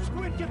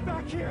 Squint, get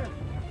back here!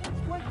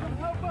 Squint, come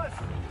help us!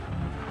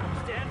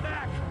 Stand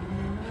back!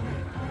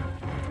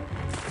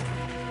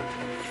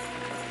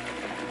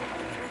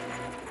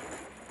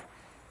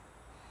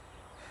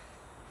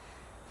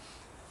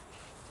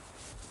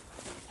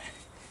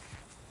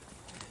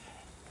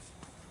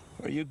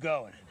 Where are you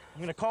going?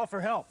 I'm gonna call for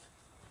help.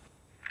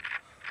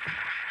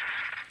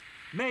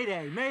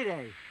 Mayday,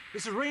 Mayday!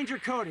 This is Ranger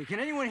Cody. Can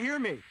anyone hear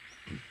me?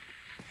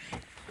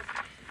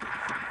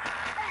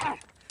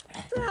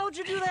 What the hell did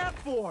you do that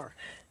for?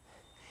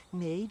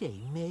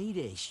 Mayday,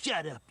 Mayday.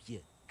 Shut up,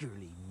 you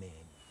girly man.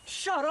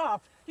 Shut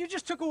up? You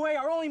just took away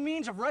our only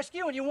means of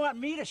rescue and you want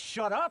me to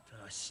shut up?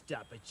 Oh,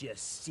 stop it, you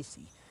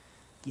sissy.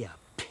 You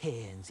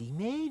pansy.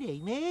 Mayday,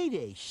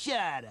 Mayday.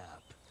 Shut up.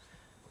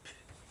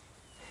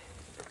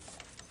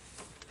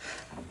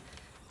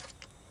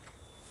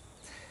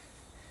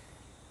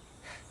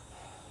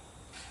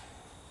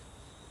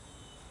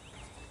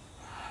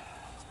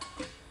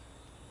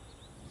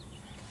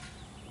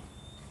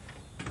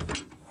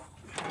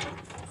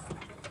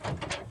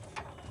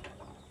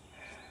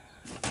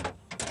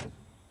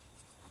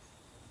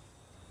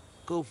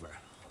 Gopher,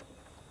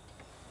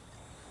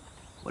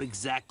 what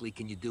exactly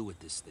can you do with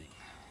this thing?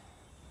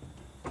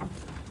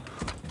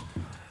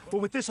 Well,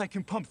 with this, I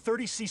can pump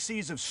 30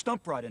 cc's of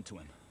stump rod into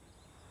him.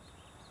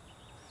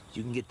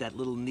 You can get that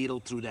little needle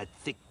through that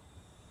thick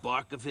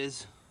bark of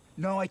his?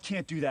 No, I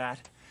can't do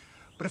that.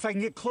 But if I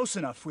can get close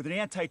enough with an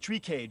anti-tree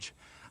cage,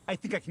 I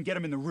think I can get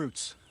him in the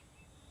roots.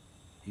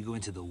 You go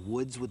into the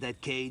woods with that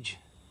cage?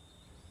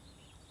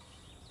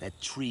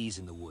 That tree's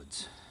in the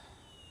woods.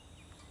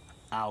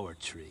 Our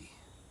tree.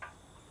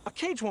 A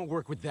cage won't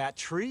work with that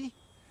tree.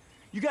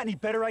 You got any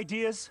better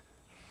ideas?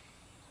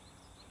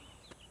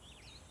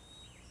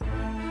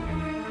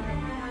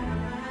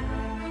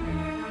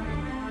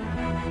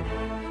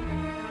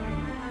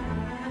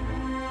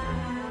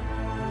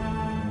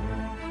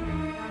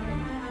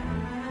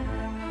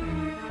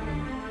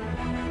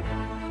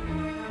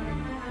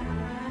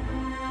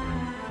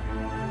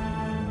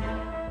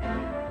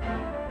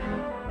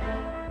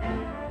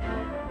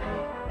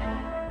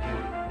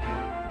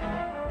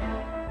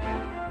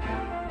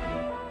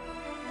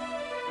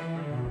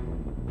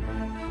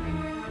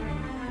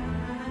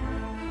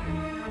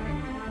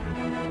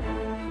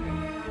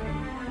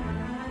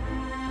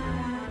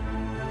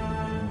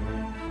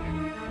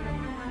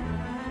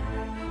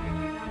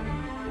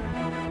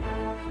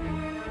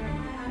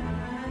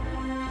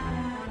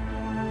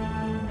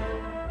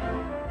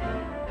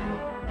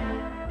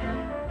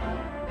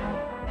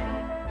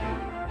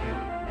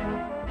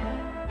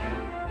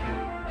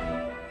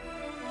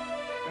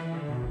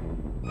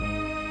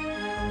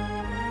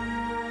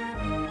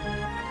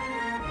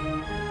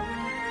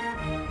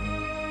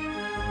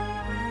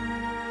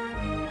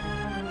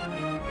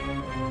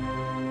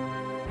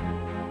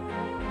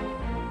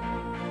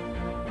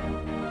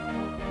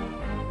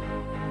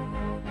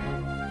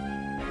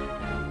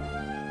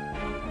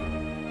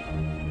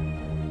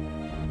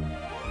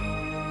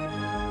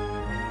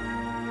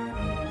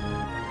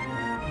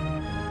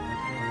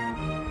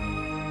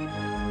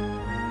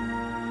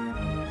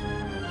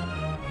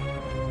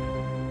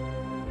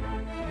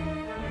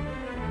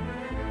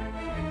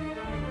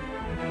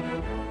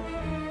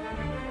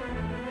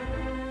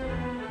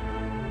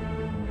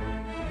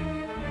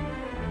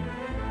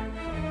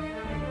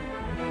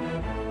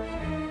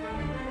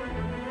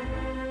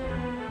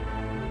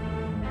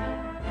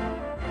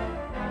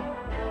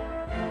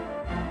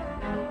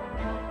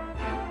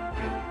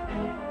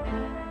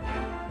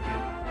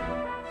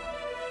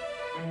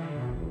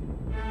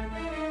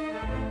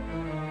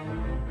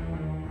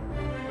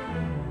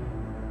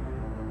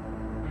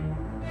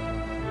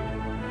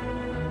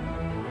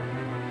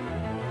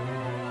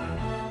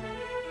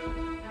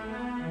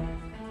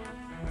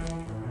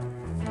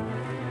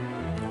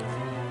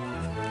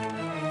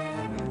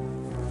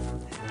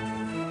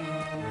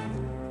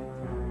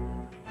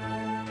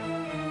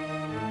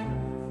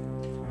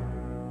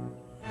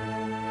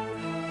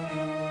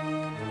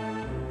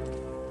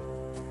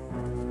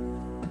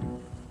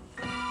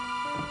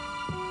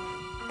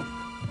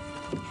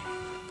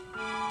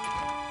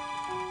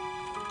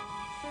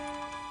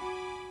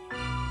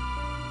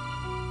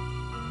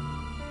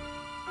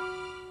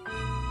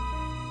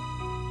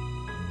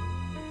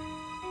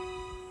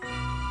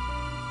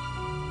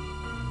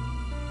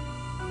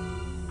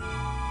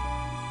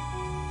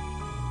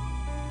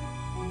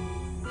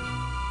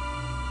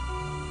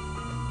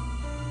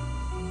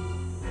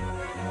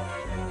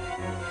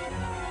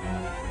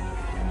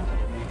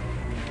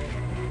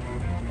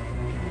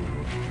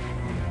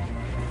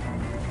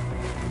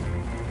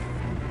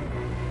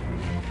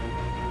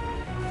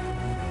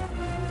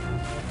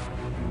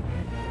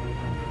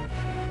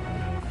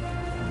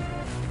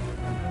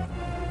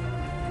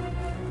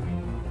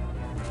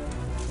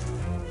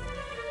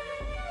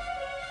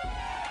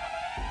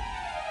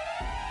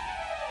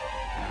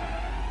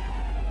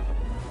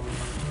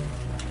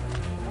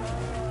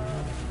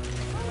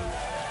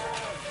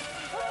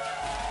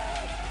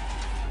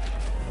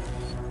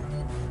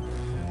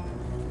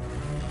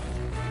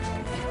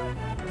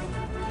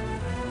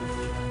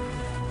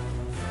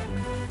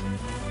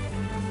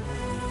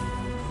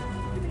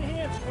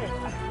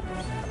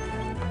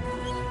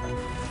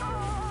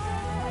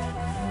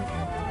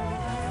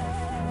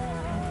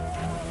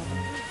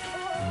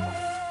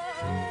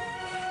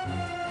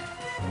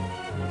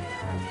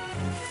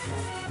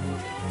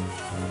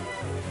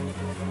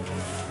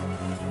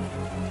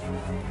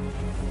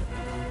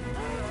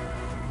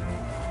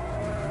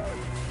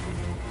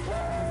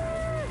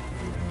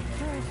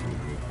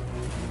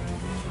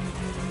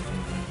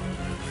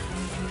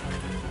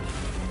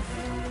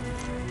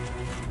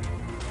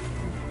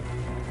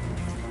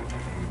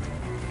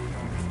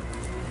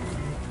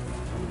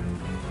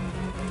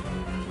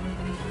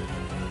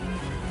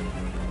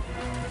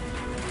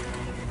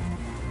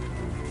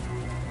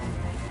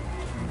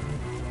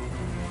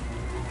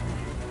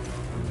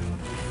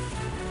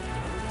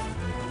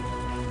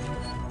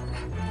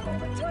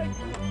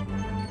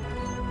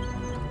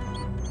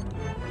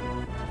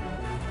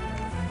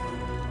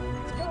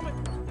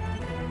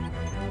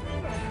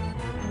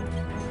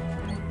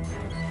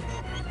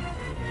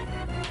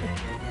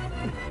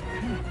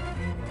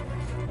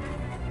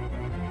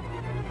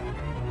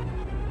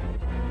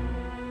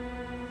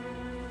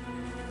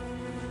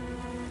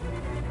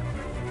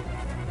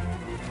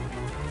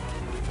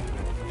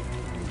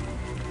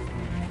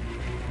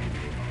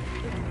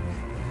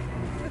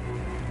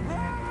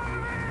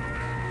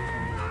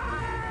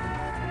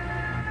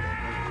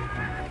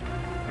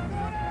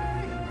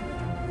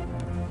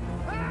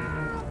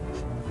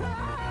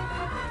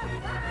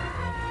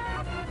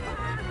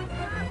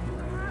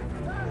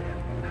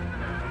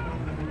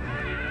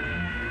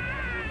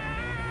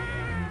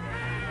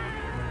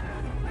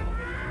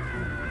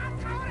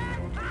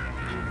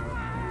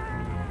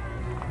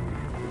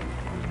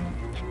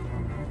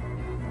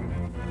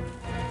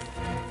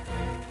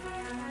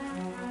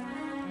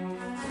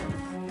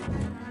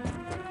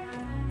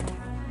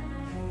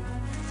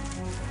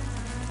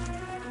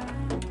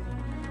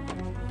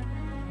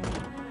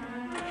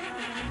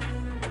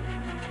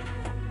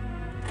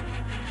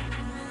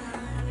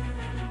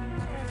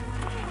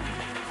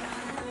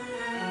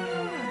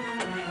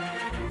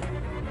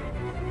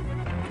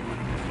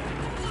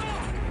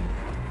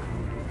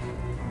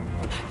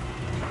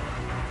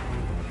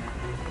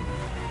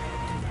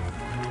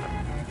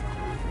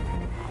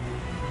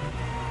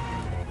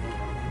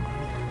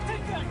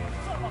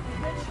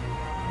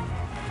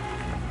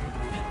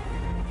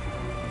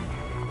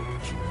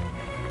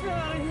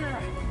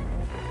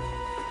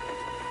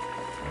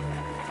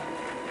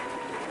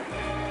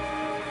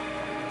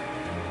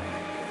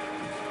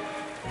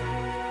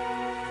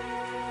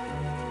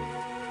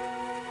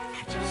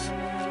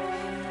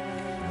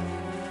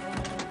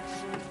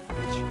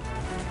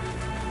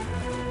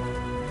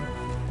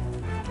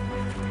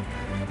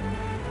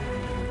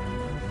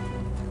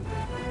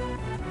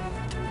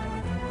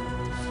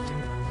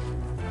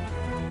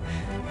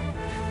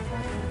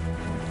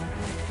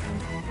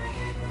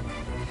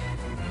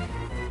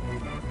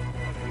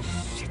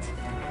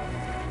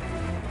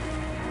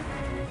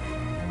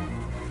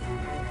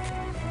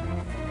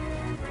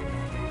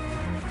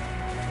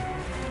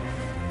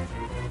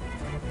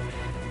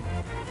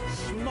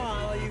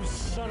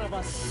 Son of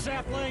a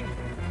sapling!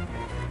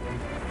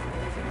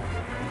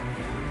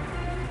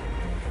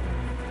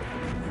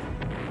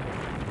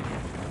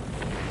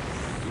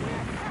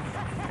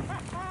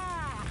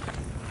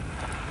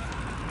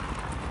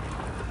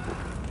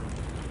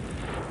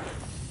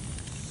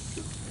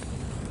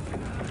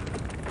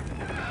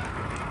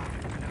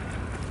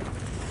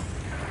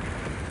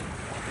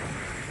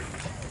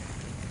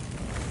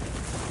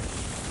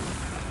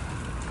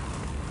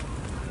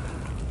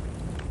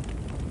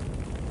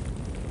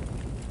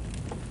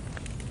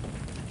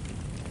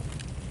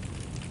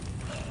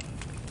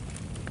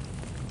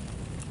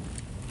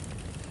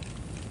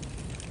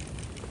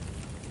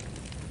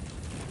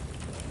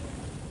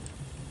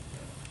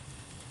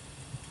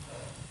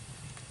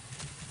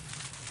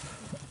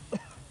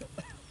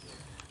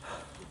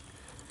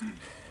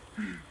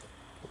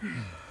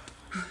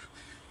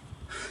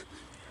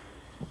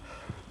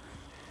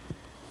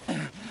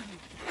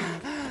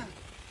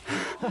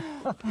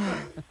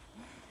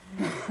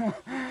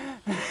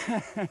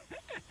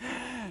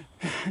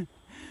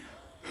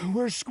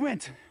 Where's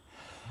Squint?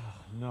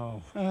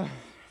 No.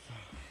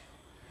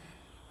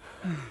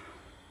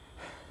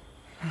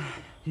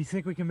 You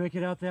think we can make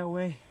it out that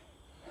way?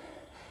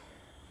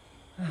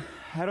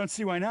 I don't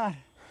see why not.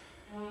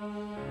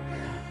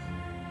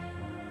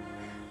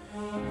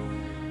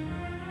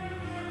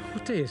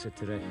 What day is it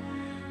today?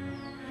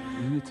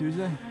 Isn't it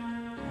Tuesday?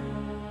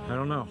 I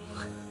don't know.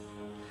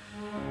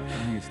 I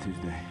think it's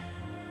Tuesday.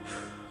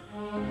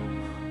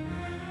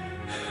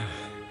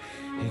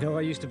 You know,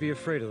 I used to be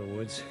afraid of the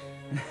woods.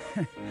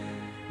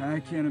 I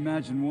can't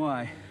imagine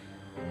why.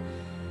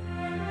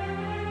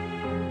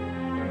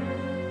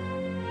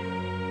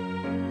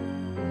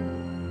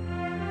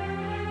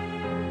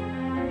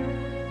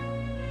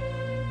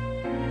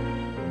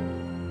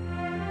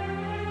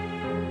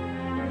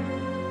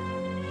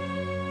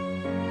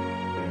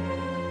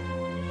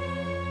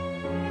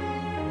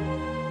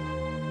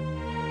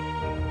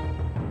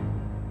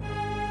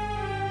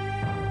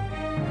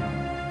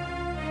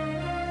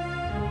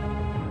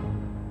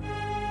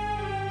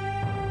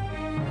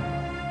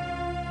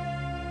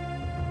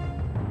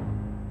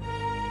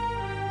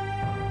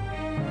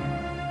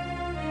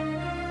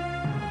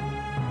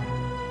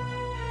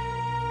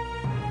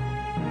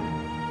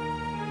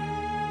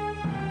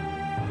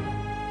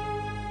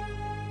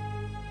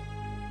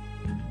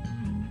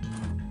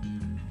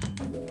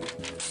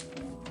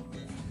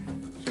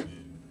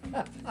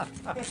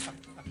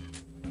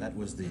 That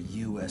was the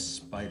U.S.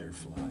 spider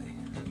fly.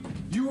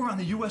 You were on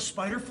the U.S.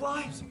 spider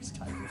fly?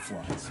 Tiger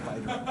fly,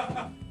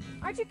 spider.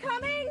 Aren't you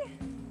coming?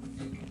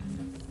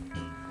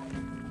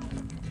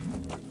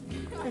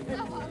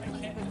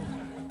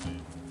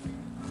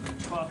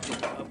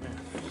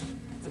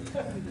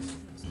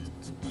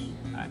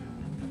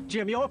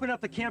 Jim, you open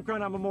up the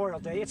campground on Memorial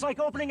Day. It's like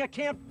opening a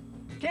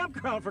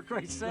campground, for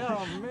Christ's sake.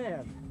 Oh,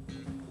 man.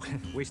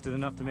 Wasted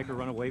enough to make her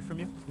run away from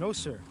you? No,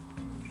 sir.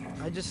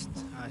 I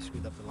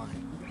screwed up the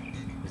line.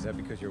 Is that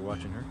because you're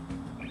watching her?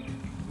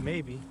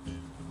 Maybe.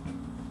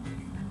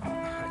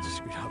 I just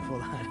screwed up the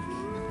line.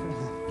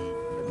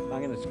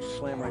 I'm gonna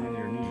slam right into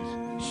your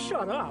knees.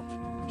 Shut up!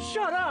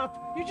 Shut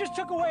up! You just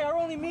took away our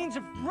only means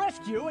of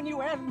rescue, and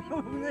you added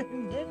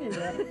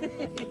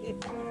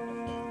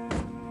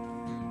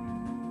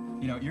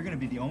You know, you're gonna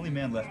be the only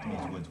man left in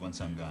these woods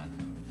once I'm gone.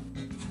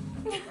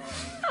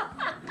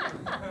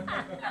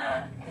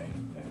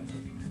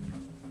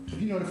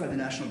 Have you notified the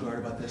National Guard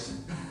about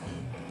this?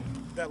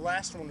 That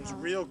last one was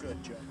real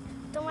good, Joe.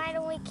 Then why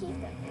don't we keep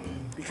it?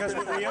 Because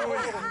we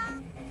always... If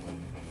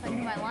I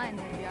knew my lines,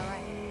 I'd be all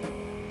right.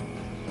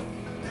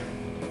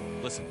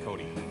 Listen,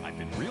 Cody, I've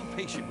been real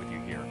patient with you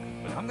here,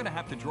 but I'm gonna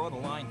have to draw the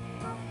line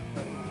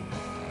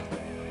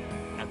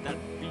at that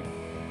beam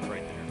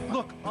right there.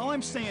 Look, all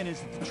I'm saying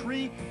is that the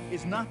tree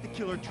is not the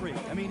killer tree.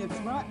 I mean, it's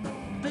not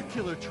the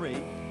killer tree,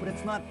 but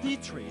it's not the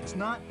tree. It's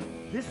not,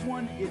 this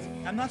one is,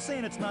 I'm not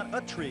saying it's not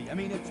a tree. I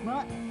mean, it's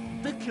not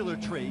the killer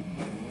tree,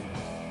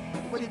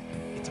 but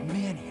it's a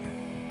man-eater.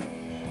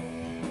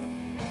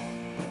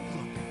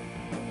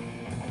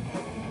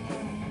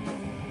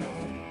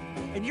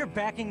 And you're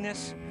backing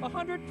this?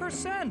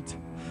 100%.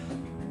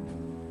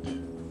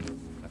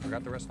 I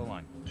forgot the rest of the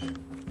line.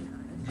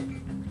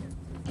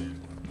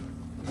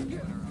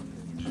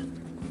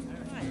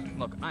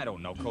 Look, I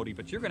don't know, Cody,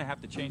 but you're gonna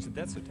have to change the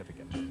death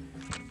certificate.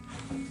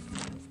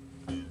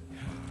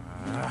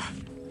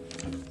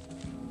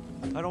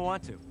 I don't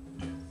want to.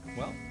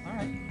 Well, all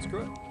right,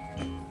 screw it.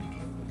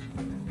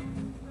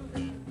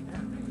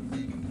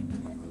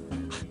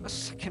 A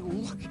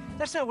second look.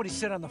 That's not what he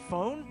said on the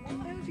phone.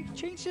 He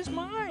changed his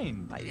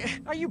mind.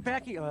 Are you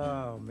backing?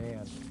 Oh,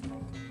 man.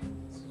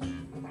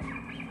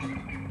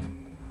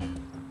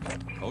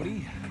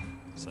 Cody,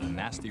 there's a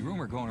nasty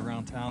rumor going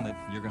around town that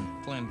you're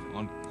gonna plan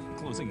on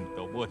closing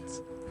the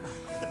woods.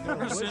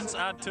 Ever since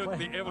I took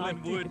the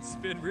Evelyn Wood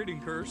spin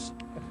reading curse,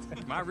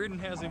 my reading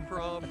has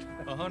improved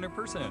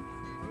 100%.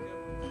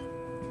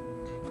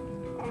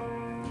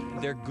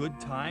 Their good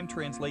time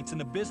translates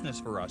into business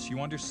for us, you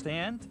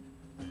understand?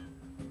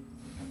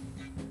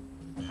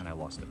 And I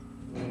lost it.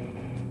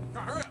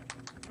 Hurry up!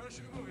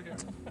 Shoot over here.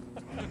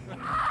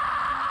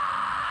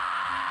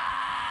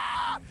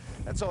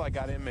 That's all I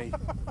got in me.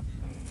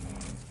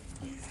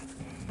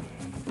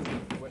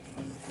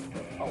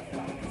 Oh.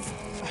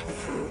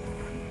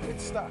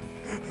 It's stuck.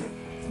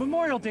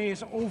 Memorial Day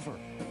is over.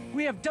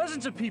 We have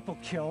dozens of people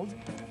killed.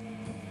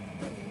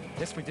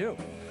 Yes, we do.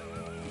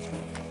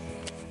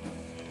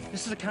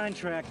 This is a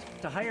contract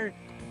to hire...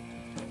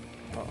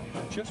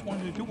 I just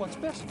wanted to do what's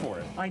best for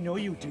it. I know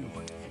you do.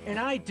 And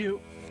I do.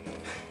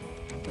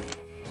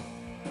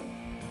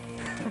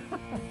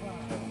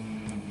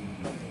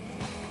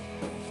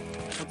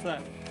 What's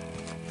that?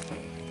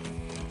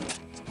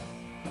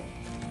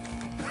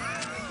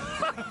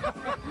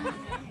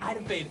 I'd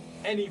have paid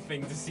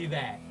anything to see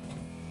that.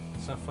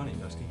 It's not funny,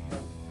 Dusty.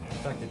 In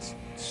fact, it's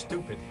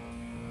stupid.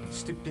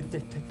 Stupid.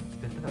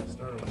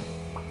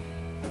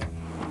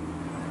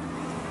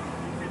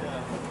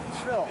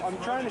 Phil, I'm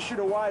trying to shoot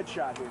a wide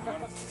shot here.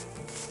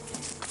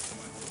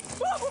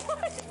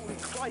 Holy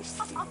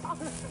Christ.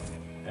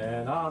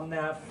 And on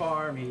that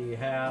farm, he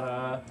had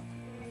a...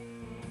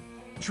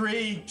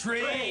 Tree!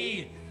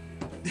 Tree!